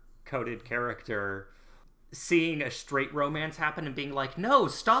queer coded character seeing a straight romance happen and being like, no,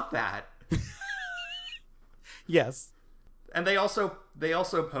 stop that. Yes. And they also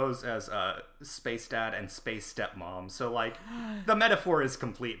pose as Space Dad and Space Stepmom, so like the metaphor is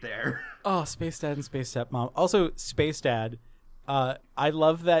complete there. Oh, Space Dad and Space Stepmom. Also, Space Dad, I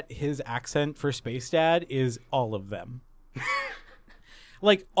love that his accent for Space Dad is all of them.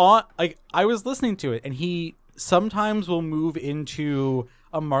 I was listening to it, and he sometimes will move into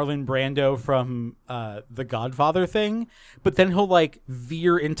a Marlon Brando from the Godfather thing, but then he'll like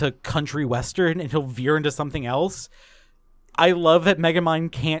veer into country western, and he'll veer into something else. I love that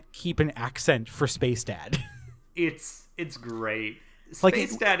Megamind can't keep an accent for Space Dad. It's great.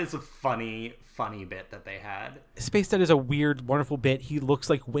 Space Dad is a funny bit that they had. Space Dad is a weird, wonderful bit. He looks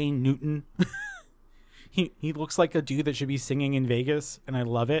like Wayne Newton. He looks like a dude that should be singing in Vegas, and I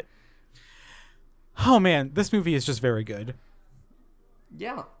love it. Oh man, this movie is just very good.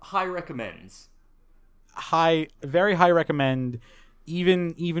 Yeah, high recommends. Very high recommend.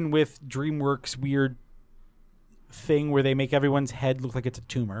 Even with DreamWorks' weird thing where they make everyone's head look like it's a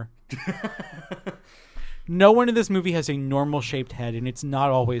tumor. No one in this movie has a normal shaped head, and it's not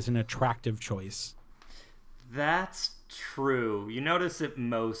always an attractive choice. That's true. You notice it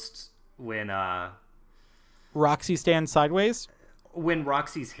most when Roxy stands sideways? When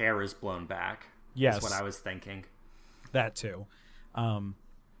Roxy's hair is blown back. Yes. That's what I was thinking. That too.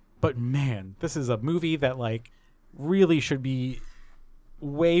 But man, this is a movie that like really should be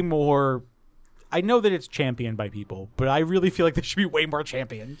way more. I know that it's championed by people, but I really feel like this should be way more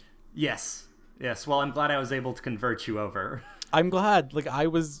championed. Yes. Well, I'm glad I was able to convert you over. I'm glad. Like I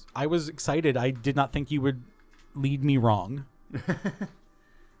was excited. I did not think you would lead me wrong.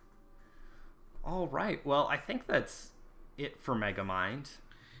 All right. Well, I think that's it for Megamind.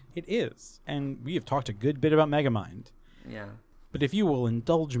 It is, and we have talked a good bit about Megamind. Yeah. But if you will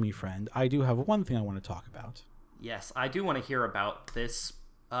indulge me, friend, I do have one thing I want to talk about. Yes, I do want to hear about this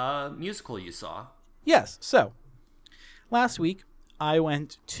musical you saw. Yes. So, last week, I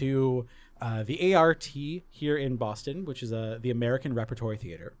went to the ART here in Boston, which is the American Repertory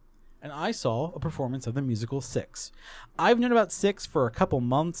Theater, and I saw a performance of the musical Six. I've known about Six for a couple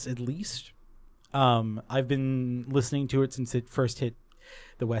months at least. I've been listening to it since it first hit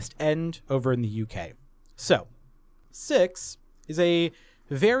the West End over in the UK. So, Six is a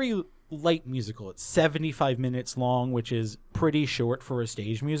very light musical. It's 75 minutes long, which is pretty short for a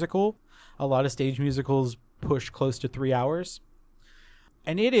stage musical. A lot of stage musicals push close to 3 hours.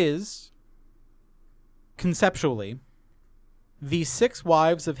 And it is, conceptually, the 6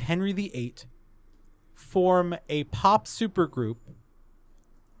 wives of Henry VIII form a pop supergroup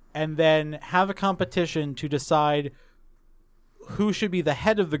and then have a competition to decide who should be the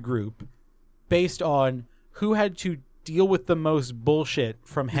head of the group based on who had to deal with the most bullshit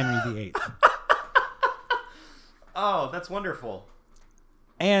from Henry VIII. Oh, that's wonderful.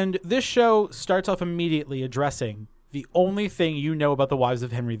 And this show starts off immediately addressing the only thing you know about the wives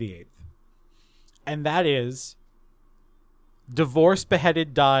of Henry VIII. And that is divorced,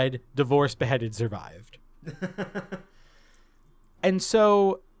 beheaded, died, divorced, beheaded, survived. And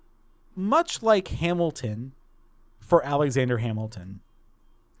so, much like Hamilton for Alexander Hamilton,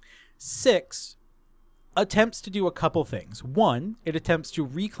 6 attempts to do a couple things. One, it attempts to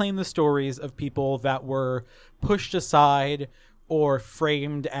reclaim the stories of people that were pushed aside or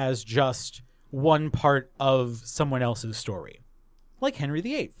framed as just one part of someone else's story, like Henry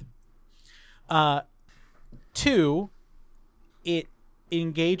VIII. 2, it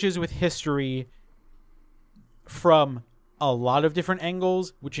engages with history from a lot of different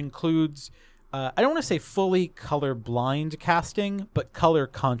angles, which includes, I don't want to say fully colorblind casting, but color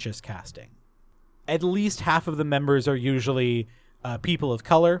conscious casting. At least half of the members are usually people of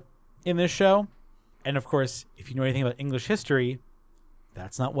color in this show. And of course, if you know anything about English history,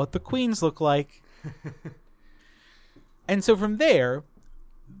 that's not what the queens look like. And so from there,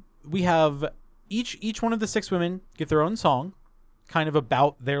 we have each one of the 6 women get their own song, kind of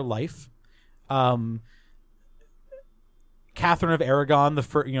about their life. Catherine of Aragon, the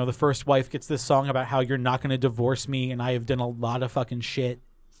first wife, gets this song about how you're not going to divorce me, and I have done a lot of fucking shit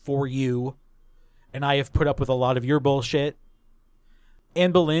for you, and I have put up with a lot of your bullshit.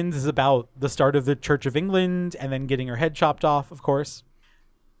 Anne Boleyn's is about the start of the Church of England and then getting her head chopped off, of course.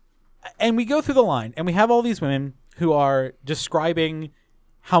 And we go through the line, and we have all these women who are describing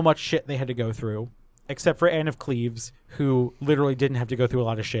how much shit they had to go through, except for Anne of Cleves, who literally didn't have to go through a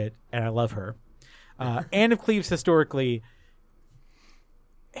lot of shit, and I love her. Anne of Cleves, historically,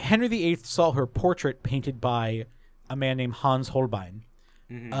 Henry VIII saw her portrait painted by a man named Hans Holbein,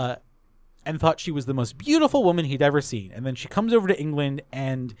 and thought she was the most beautiful woman he'd ever seen. And then she comes over to England,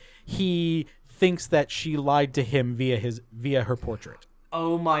 and he thinks that she lied to him via her portrait.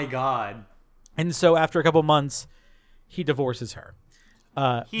 Oh my god! And so after a couple months, he divorces her.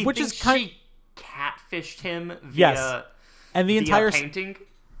 He which thinks is kind she catfished him via yes, and the entire painting.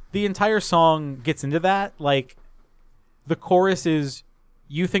 The entire song gets into that. Like, the chorus is,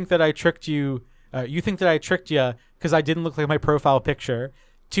 "You think that I tricked you? You think that I tricked you because I didn't look like my profile picture.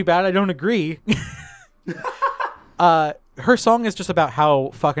 Too bad I don't agree." Her song is just about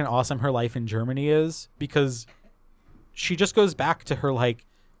how fucking awesome her life in Germany is, because she just goes back to her like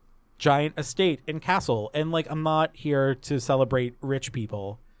giant estate and castle, and like, I'm not here to celebrate rich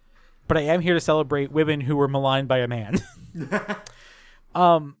people, but I am here to celebrate women who were maligned by a man.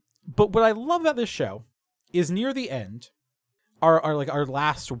 But what I love about this show is near the end, our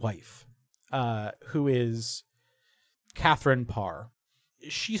last wife, who is Catherine Parr.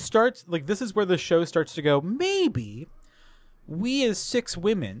 She starts, like, this is where the show starts to go, maybe we as 6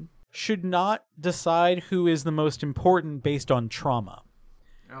 women should not decide who is the most important based on trauma.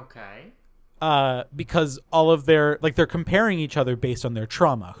 Okay. Because all of they're comparing each other based on their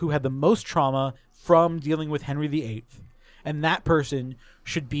trauma. Who had the most trauma from dealing with Henry VIII, and that person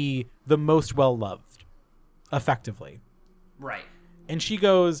should be the most well-loved, effectively. Right. And she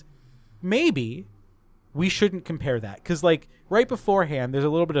goes, maybe we shouldn't compare that. Because, like, right beforehand, there's a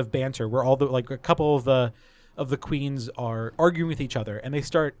little bit of banter where all the, like, a couple of the queens are arguing with each other, and they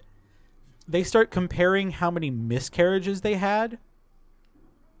start comparing how many miscarriages they had.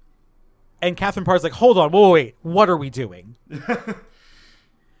 And Catherine Parr's like, hold on, wait, what are we doing?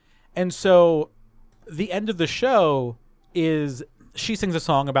 And so the end of the show is she sings a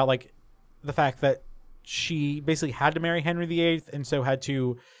song about, like, the fact that she basically had to marry Henry VIII and so had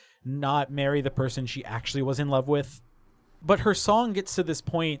to not marry the person she actually was in love with. But her song gets to this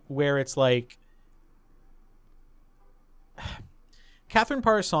point where it's like, Catherine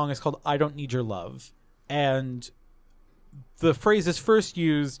Parr's song is called I Don't Need Your Love. And the phrase is first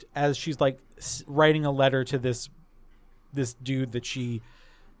used as she's like writing a letter to this dude that she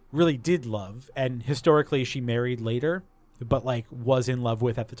really did love. And historically she married later, but like was in love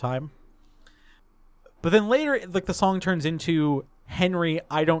with at the time. But then later, like, the song turns into Henry,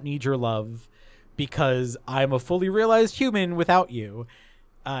 I don't need your love because I'm a fully realized human without you.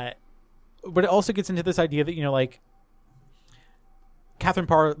 But it also gets into this idea that, you know, like, Catherine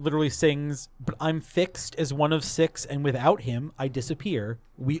Parr literally sings, but I'm fixed as one of 6, and without him, I disappear.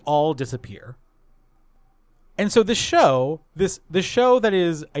 We all disappear. And so this show that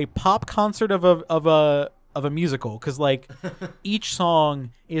is a pop concert of a musical, because, like, each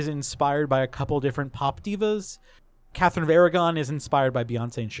song is inspired by a couple different pop divas. Catherine of Aragon is inspired by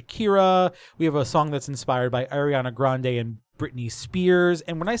Beyonce and Shakira. We have a song that's inspired by Ariana Grande and Britney Spears.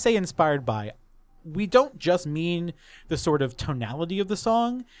 And when I say inspired by, we don't just mean the sort of tonality of the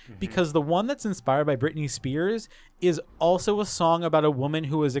song, because the one that's inspired by Britney Spears is also a song about a woman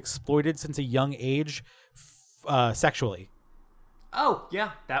who was exploited since a young age sexually. Oh,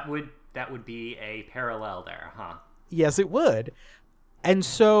 yeah, that would be a parallel there, huh? Yes, it would. And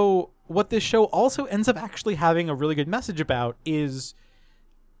so what this show also ends up actually having a really good message about is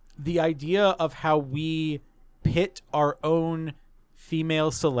the idea of how we pit our own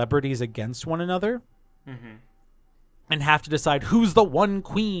female celebrities against one another and have to decide who's the one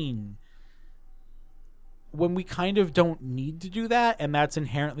queen, when we kind of don't need to do that, and that's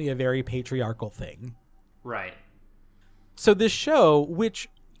inherently a very patriarchal thing. Right. So this show, which,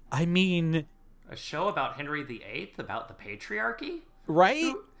 I mean... A show about Henry VIII, about the patriarchy?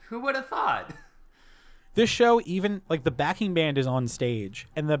 Right? Who would have thought? This show, even, like, the backing band is on stage,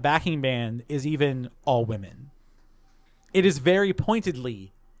 and the backing band is even all women. It is very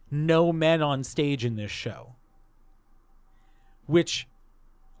pointedly no men on stage in this show, which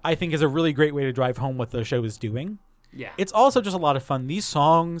I think is a really great way to drive home what the show is doing. Yeah. It's also just a lot of fun. These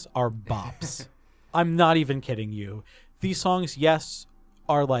songs are bops. I'm not even kidding you. These songs, yes,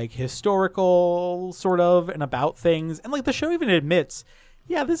 are like historical sort of and about things. And like the show even admits,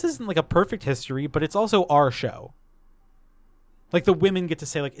 yeah, this isn't like a perfect history, but it's also our show. Like the women get to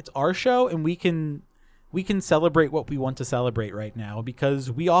say like, it's our show and we can celebrate what we want to celebrate right now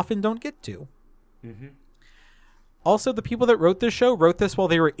because we often don't get to. Mm-hmm. Also, the people that wrote this show wrote this while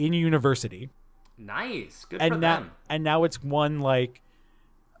they were in university. Nice. Good for them. And now it's won like,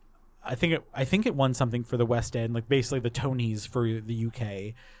 I think it won something for the West End, like basically the Tonys for the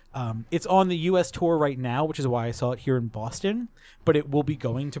UK. It's on the US tour right now, which is why I saw it here in Boston, but it will be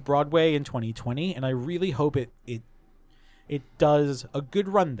going to Broadway in 2020. And I really hope it does a good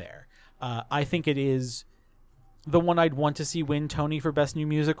run there. I think it is the one I'd want to see win Tony for Best New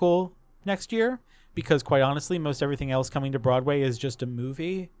Musical next year, because quite honestly, most everything else coming to Broadway is just a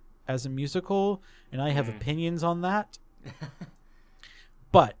movie as a musical, and I have opinions on that.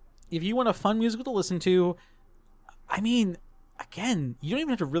 But if you want a fun musical to listen to, I mean, again, you don't even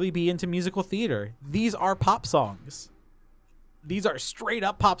have to really be into musical theater. These are pop songs. These are straight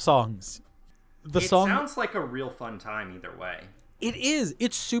up pop songs. It sounds like a real fun time either way. It is.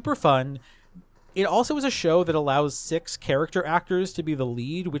 It's super fun. It also is a show that allows 6 character actors to be the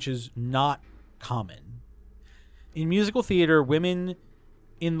lead, which is not common. In musical theater, women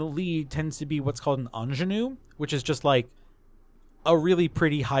in the lead tends to be what's called an ingenue, which is just like a really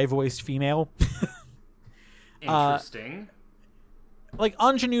pretty high-voiced female. Interesting. Like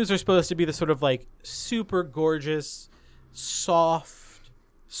ingenues are supposed to be the sort of like super gorgeous, soft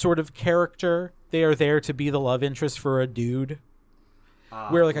sort of character. They are there to be the love interest for a dude.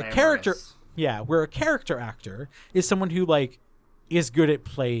 Where like glamorous. where a character actor is someone who like is good at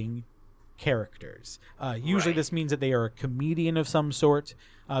playing characters. Usually this means that they are a comedian of some sort.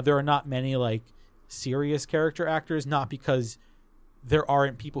 There are not many like serious character actors, not because there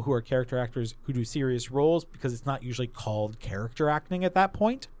aren't people who are character actors who do serious roles, because it's not usually called character acting at that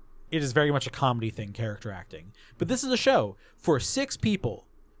point. It is very much a comedy thing, character acting. But this is a show for 6 people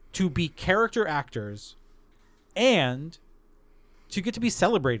to be character actors and to get to be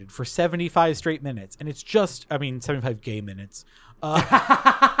celebrated for 75 straight minutes. And it's just, 75 gay minutes. Best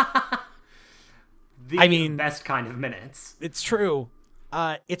kind of minutes. It's true.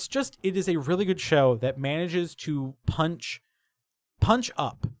 It is a really good show that manages to punch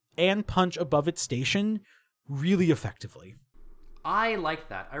up and punch above its station really effectively. I like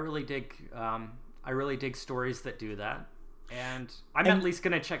that. I really dig stories that do that. And I'm at least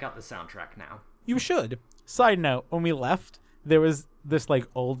going to check out the soundtrack now. You should. Side note, when we left, there was this like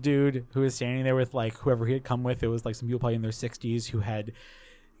old dude who was standing there with like whoever he had come with. It was like some people probably in their 60s who had,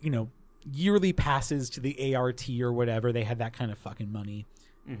 yearly passes to the ART or whatever. They had that kind of fucking money.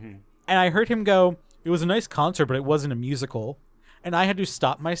 Mm-hmm. And I heard him go, it was a nice concert, but it wasn't a musical. And I had to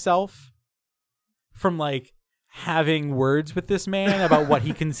stop myself from like having words with this man about what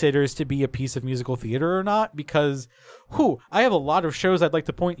he considers to be a piece of musical theater or not, because I have a lot of shows I'd like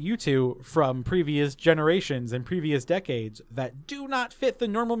to point you to from previous generations and previous decades that do not fit the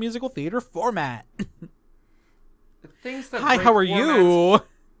normal musical theater format. The things that Hi, how are you?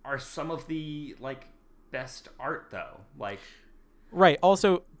 Are some of the like best art though. Like right.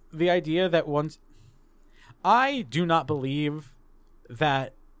 Also, the idea that I do not believe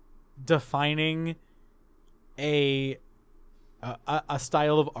that defining a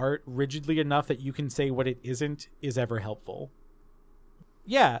style of art rigidly enough that you can say what it isn't is ever helpful.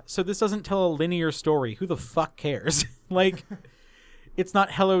 Yeah, so this doesn't tell a linear story. Who the fuck cares? Like, it's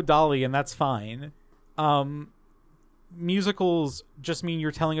not Hello Dolly, and that's fine. musicals just mean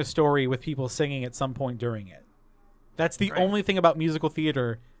you're telling a story with people singing at some point during it. That's the Right. only thing about musical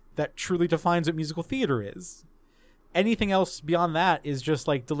theater that truly defines what musical theater is. Anything else beyond that is just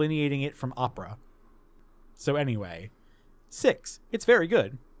like delineating it from opera. So anyway, 6. It's very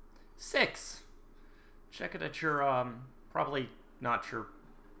good. 6. Check it at your probably not your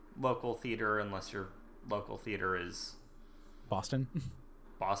local theater unless your local theater is Boston.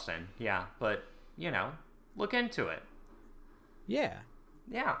 Boston. Yeah, but look into it. Yeah.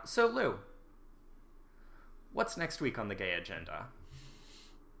 Yeah. So Lou, what's next week on the gay agenda?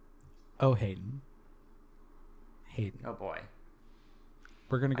 Oh, Hayden. Oh boy.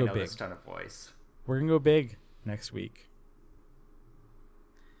 We're going to I go know big. this tone of voice. We're going to go big next week.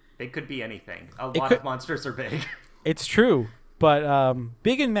 Big could be anything. A lot of monsters are big. It's true, but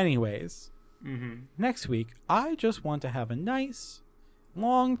big in many ways. Mm-hmm. Next week, I just want to have a nice,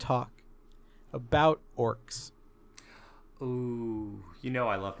 long talk about orcs. Ooh,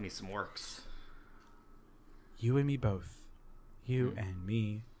 I love me some orcs. You and me both. You and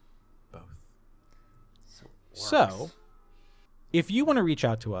me both. So, So, if you want to reach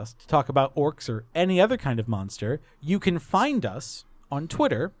out to us to talk about orcs or any other kind of monster, you can find us on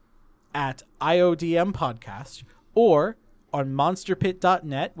Twitter at IODM Podcast or on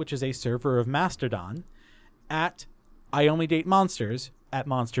monsterpit.net, which is a server of Mastodon, at I Only Date Monsters at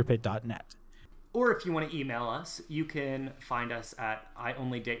monsterpit.net. Or if you want to email us, you can find us at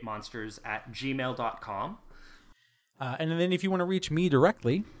ionlydatemonsters@gmail.com. And then if you want to reach me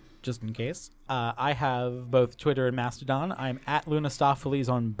directly, just in case, I have both Twitter and Mastodon. I'm at Lunastopheles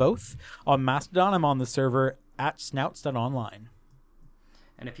on both. On Mastodon, I'm on the server at snouts.online.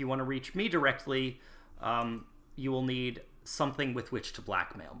 And if you want to reach me directly, you will need something with which to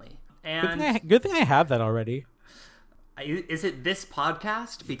blackmail me. And Good thing I have that already. is it this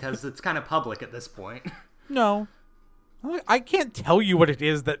podcast? Because it's kind of public at this point. No. I can't tell you what it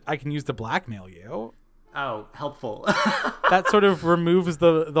is that I can use to blackmail you. Oh, helpful. That sort of removes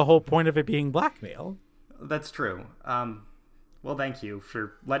the whole point of it being blackmail. That's true. Well, thank you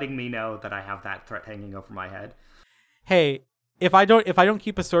for letting me know that I have that threat hanging over my head. Hey, if I don't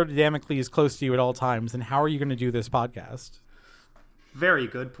keep a sword of Damocles close to you at all times, then how are you going to do this podcast? Very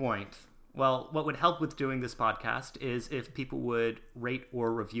good point. Well, what would help with doing this podcast is if people would rate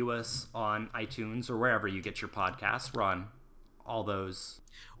or review us on iTunes or wherever you get your podcasts. We're on all those.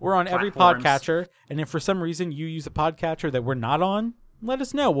 We're on every platforms. podcatcher, and if for some reason you use a podcatcher that we're not on, let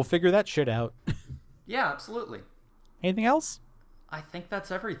us know. We'll figure that shit out. Yeah, absolutely. Anything else? I think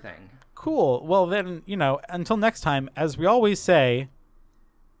that's everything. Cool. Well, then, until next time, as we always say,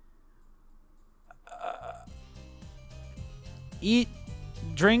 eat,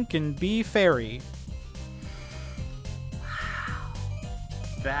 drink, and be fairy.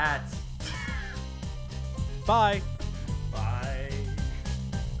 That's... Bye. Bye.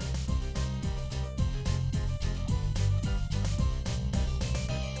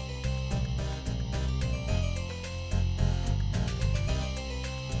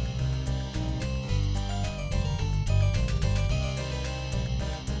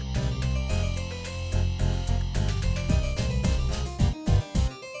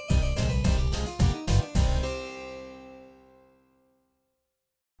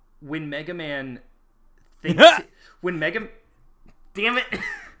 When Mega Man thinks... when Mega... Damn it!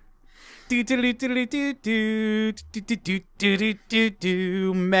 Do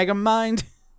Megamind.